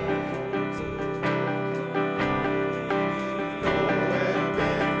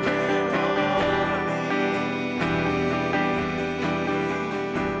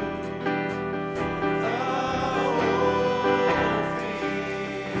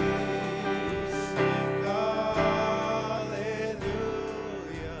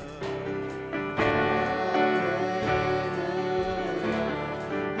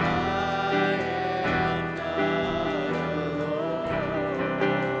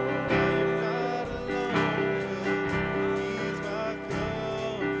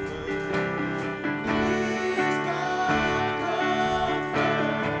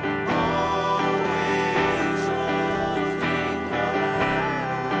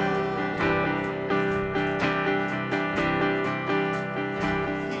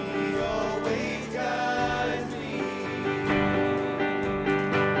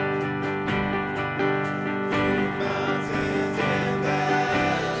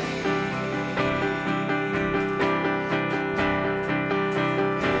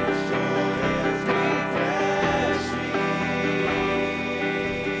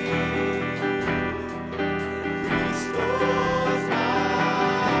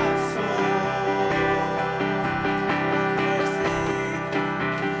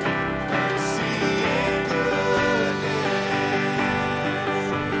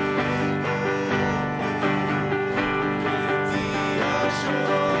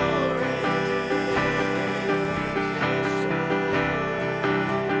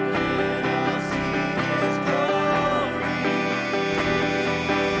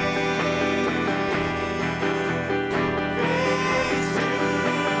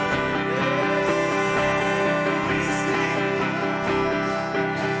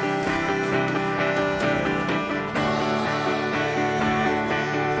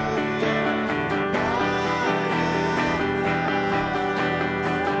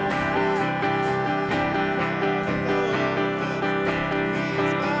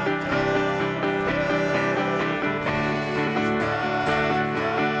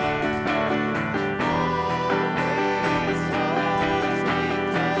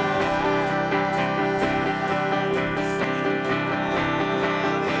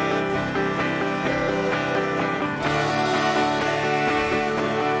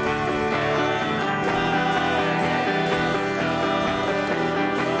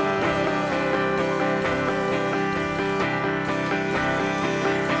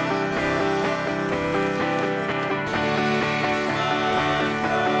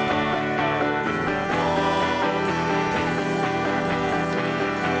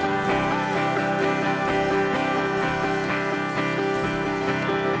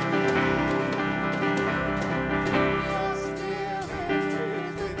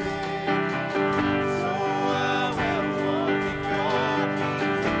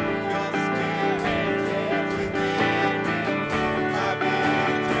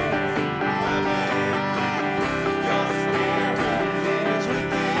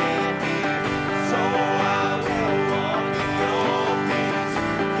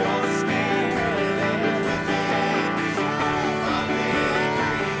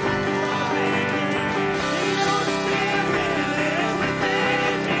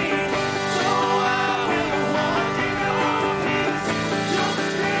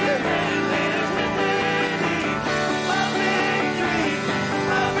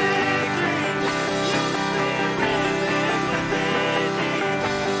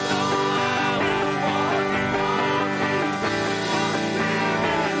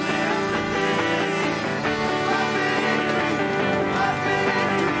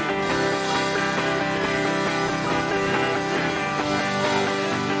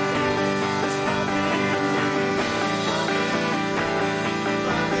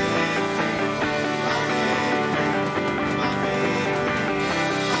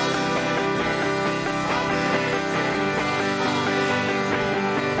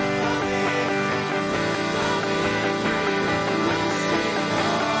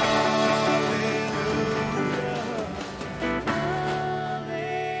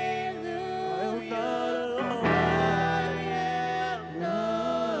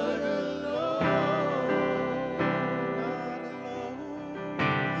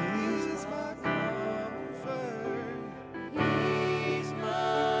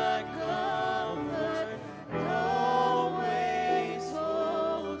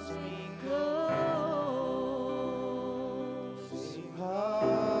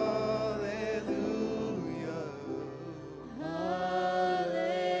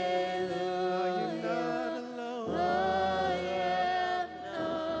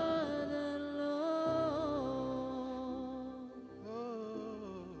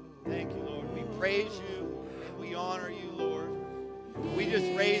 praise you and we honor you, Lord. We just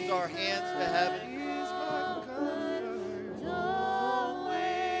raise our hands to heaven.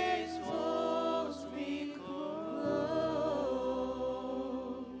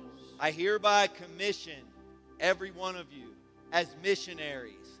 I hereby commission every one of you as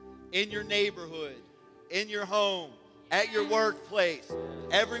missionaries in your neighborhood, in your home, at your workplace,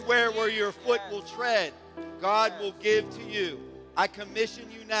 everywhere where your foot will tread, God will give to you. I commission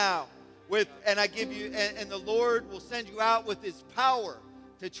you now and I give you, and the Lord will send you out with his power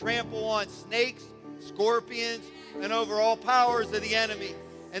to trample on snakes, scorpions, and over all powers of the enemy.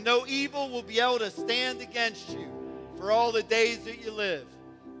 And no evil will be able to stand against you for all the days that you live.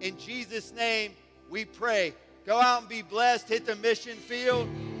 In Jesus' name, we pray. Go out and be blessed. Hit the mission field.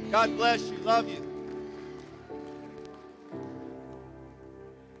 God bless you. Love you.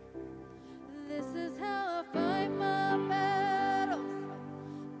 This is how I fight my battles.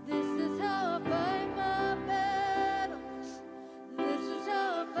 This is how I fight my battles. This is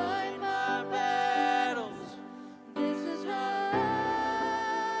how I fight my battles. This is how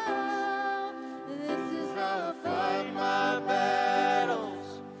I fight my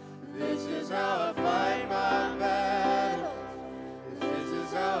battles. This is how I fight my battles. This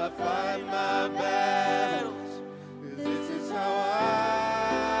is how I fight my battles. This is how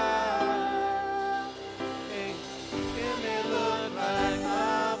it may look like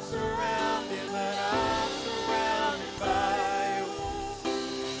I'm surrounded, but I'm surrounded by you.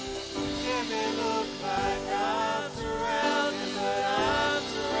 It may look like I'm surrounded, but I'm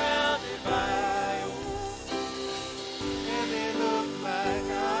surrounded by you. It may look like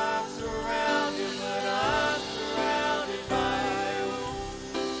I'm surrounded, but I'm surrounded by you.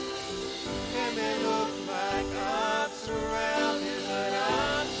 It may look like I'm surrounded, but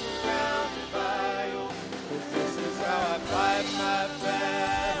I'm surrounded by you. 'Cause this is how I fight my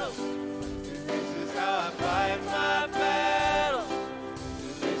battles. This is how I fight my battles.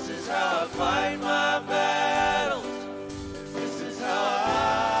 This is how I fight my battles. This is how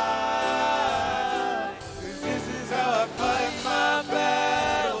This is how I fight my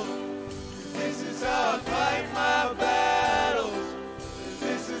battles. This is how I fight my battles.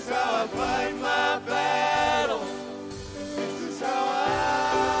 This is how I fight my battles. This is how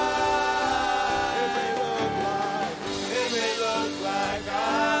it may look like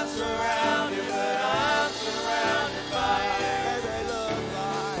I'm surrounded, but I'm surrounded by you.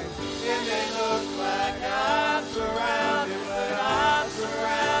 It may look like I'm surrounded, but I'm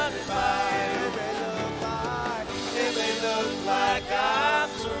surrounded by you. It may look like I'm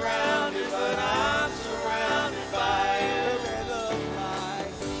surrounded, but I'm surrounded by you.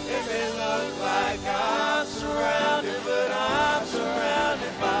 It may look like I'm surrounded, but I'm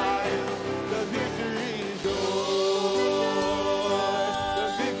surrounded by you. The victory is yours. The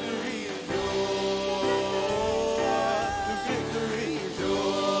victory is yours. The victory is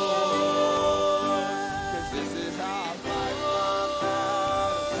yours. 'Cause this is how I fight my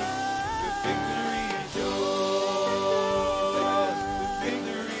battles. The victory is yours. The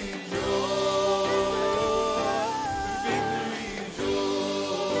victory is yours. The victory is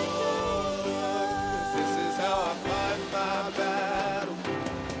yours. 'Cause this is how I fight my battle.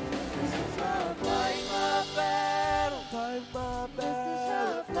 This is how I fight my battle. Fight my battle. This is how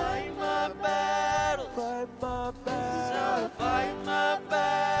I fight my battle. Fight my battle. This is how I fight my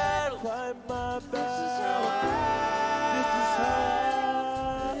battle. Fight my battle. This is how I. This is how.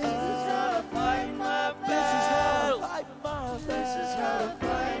 This is how I fight my battle. This is how I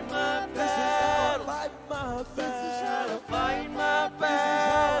fight my battle. This is how I fight my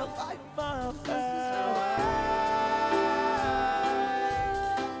battle. This is how I.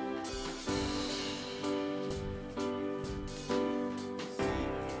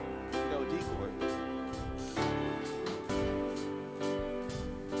 No D chord.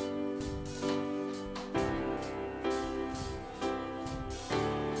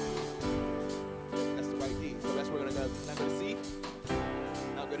 That's the right D. So that's where we're gonna go. Not go to C.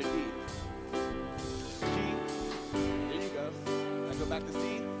 Now go to D. G.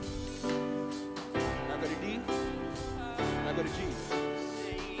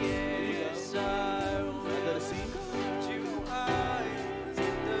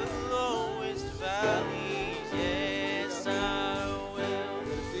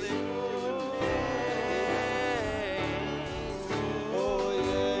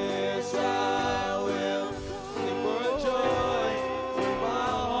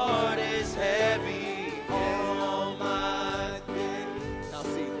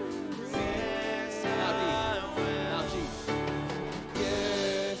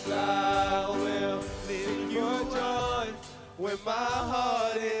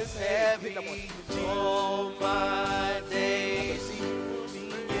 heart is heavy all my days.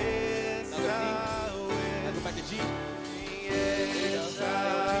 Yes, I will. Now go back to G. Yes,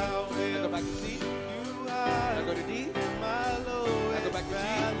 I will. Now go back to C. Now go to D. My Lord. Now go back to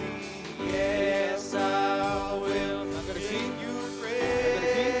G. Yes, I will. Now go to C. Now go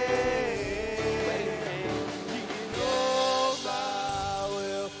to D.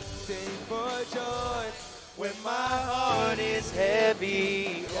 When my heart is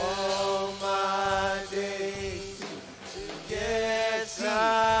heavy all my days, yes,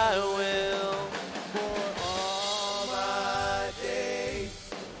 I will. For all my days,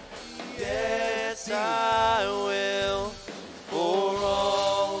 yes, I will. For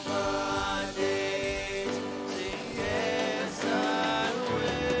all my days, yes, I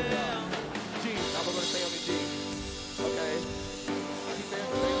will. G, now we're going to stay on the G, okay? Stay on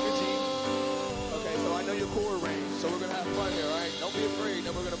the G. Okay, so I know your chord range, so we're gonna have fun here, all right? Don't be afraid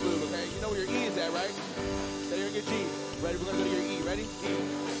that we're gonna move, okay? You know where your E is at, right? Then you're gonna get G. Ready? We're gonna go to your E. Ready? E.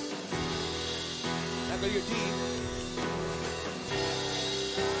 Now go to your D.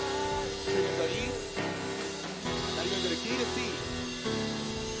 So you're gonna go E. Now you're gonna go to D to C.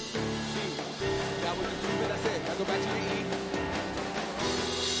 C. Now we're just moving. That's it. Now go back to your E.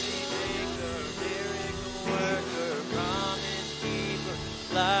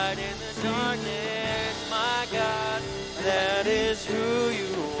 Light in the darkness, my God, that is who you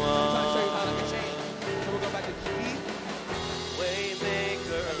are. I'm trying to show you how that can change. So we'll go back to G.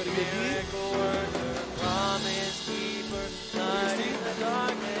 Waymaker, miracle worker, promise keeper, light in the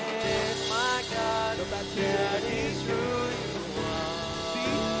darkness, my God, that is who you are.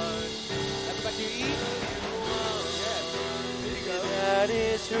 C. Now go back to your E. Yes. There you go. That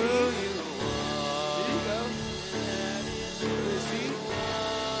is who you are. There you go. That is who you are.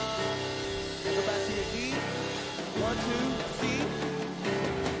 C. Go back to your D. 1, 2, C.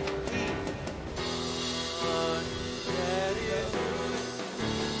 E. That is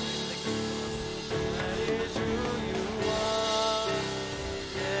who you are.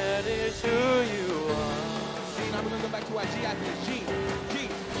 That is who you are. See, now we're going to go back to our G after this. G. G.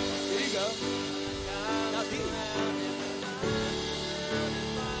 There you go. Now D.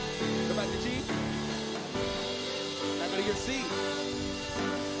 Go back to G. Now go to your C.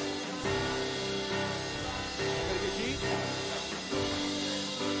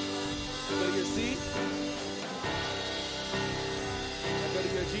 Go to your C. Now go to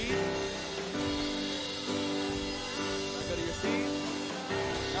your G. Now go to your C.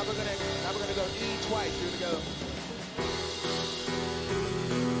 Now we're gonna go E twice. Here we go.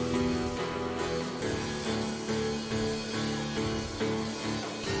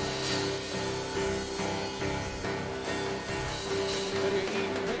 Go to your E.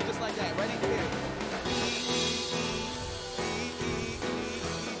 Just like that. Ready? Here.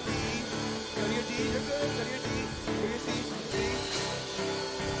 You're good. Go to your D. Go to your C. C.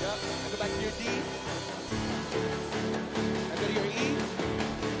 Yep. Now go back to your D. Now go to your E.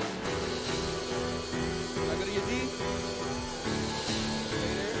 Now go to your D.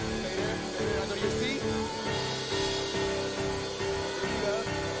 Stay there. Stay there. Stay there. Now go to your C. There you go.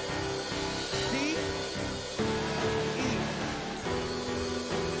 D. E.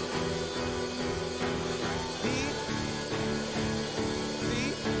 D. C.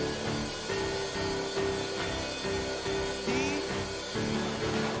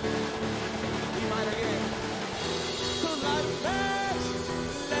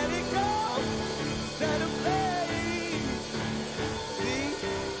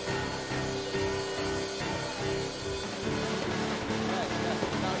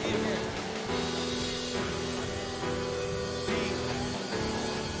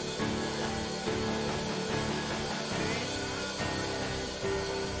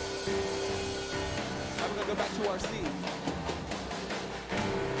 Go back to our C.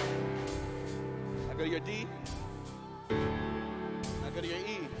 Now go to your D. Now go to your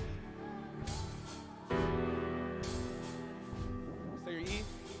E. Say your E.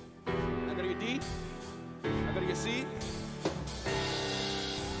 Now go to your D. Now go to your C.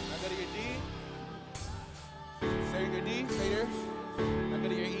 Now go to your D. Say your D. Stay there. Now go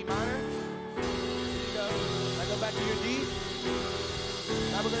to your E minor. There you go. Now go back to your D.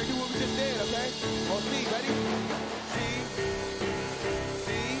 Now we're going to do what we just did, okay? On C, ready? C, C,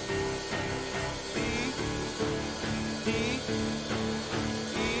 D, D,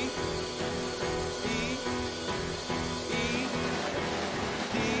 E, E, E, D,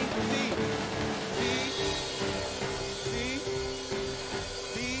 C, D, C,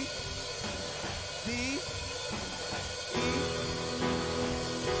 D, D, E,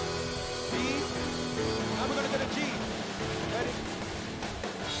 D. Now we're going to go to G. Ready?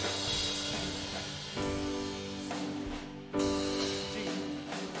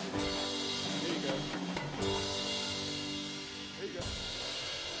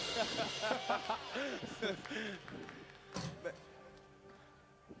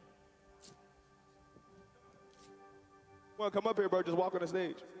 Well, come up here, bro. Just walk on the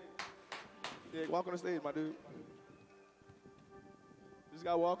stage. Yeah, walk on the stage, my dude. Just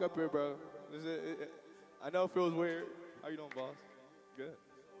gotta walk up here, bro. I know it feels weird. How you doing, boss? Good.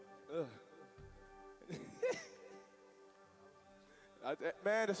 Ugh.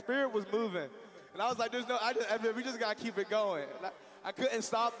 Man, the spirit was moving. And I was like, we just gotta keep it going. I couldn't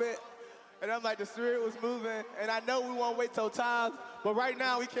stop it. And I'm like, the spirit was moving. And I know we won't wait till times, but right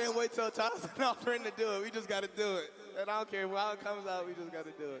now we can't wait till times enough for him to do it. We just gotta do it. And I don't care how it comes out, we just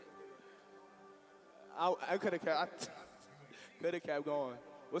gotta do it. I could have kept going.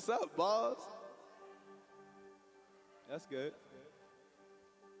 What's up, boss? That's good.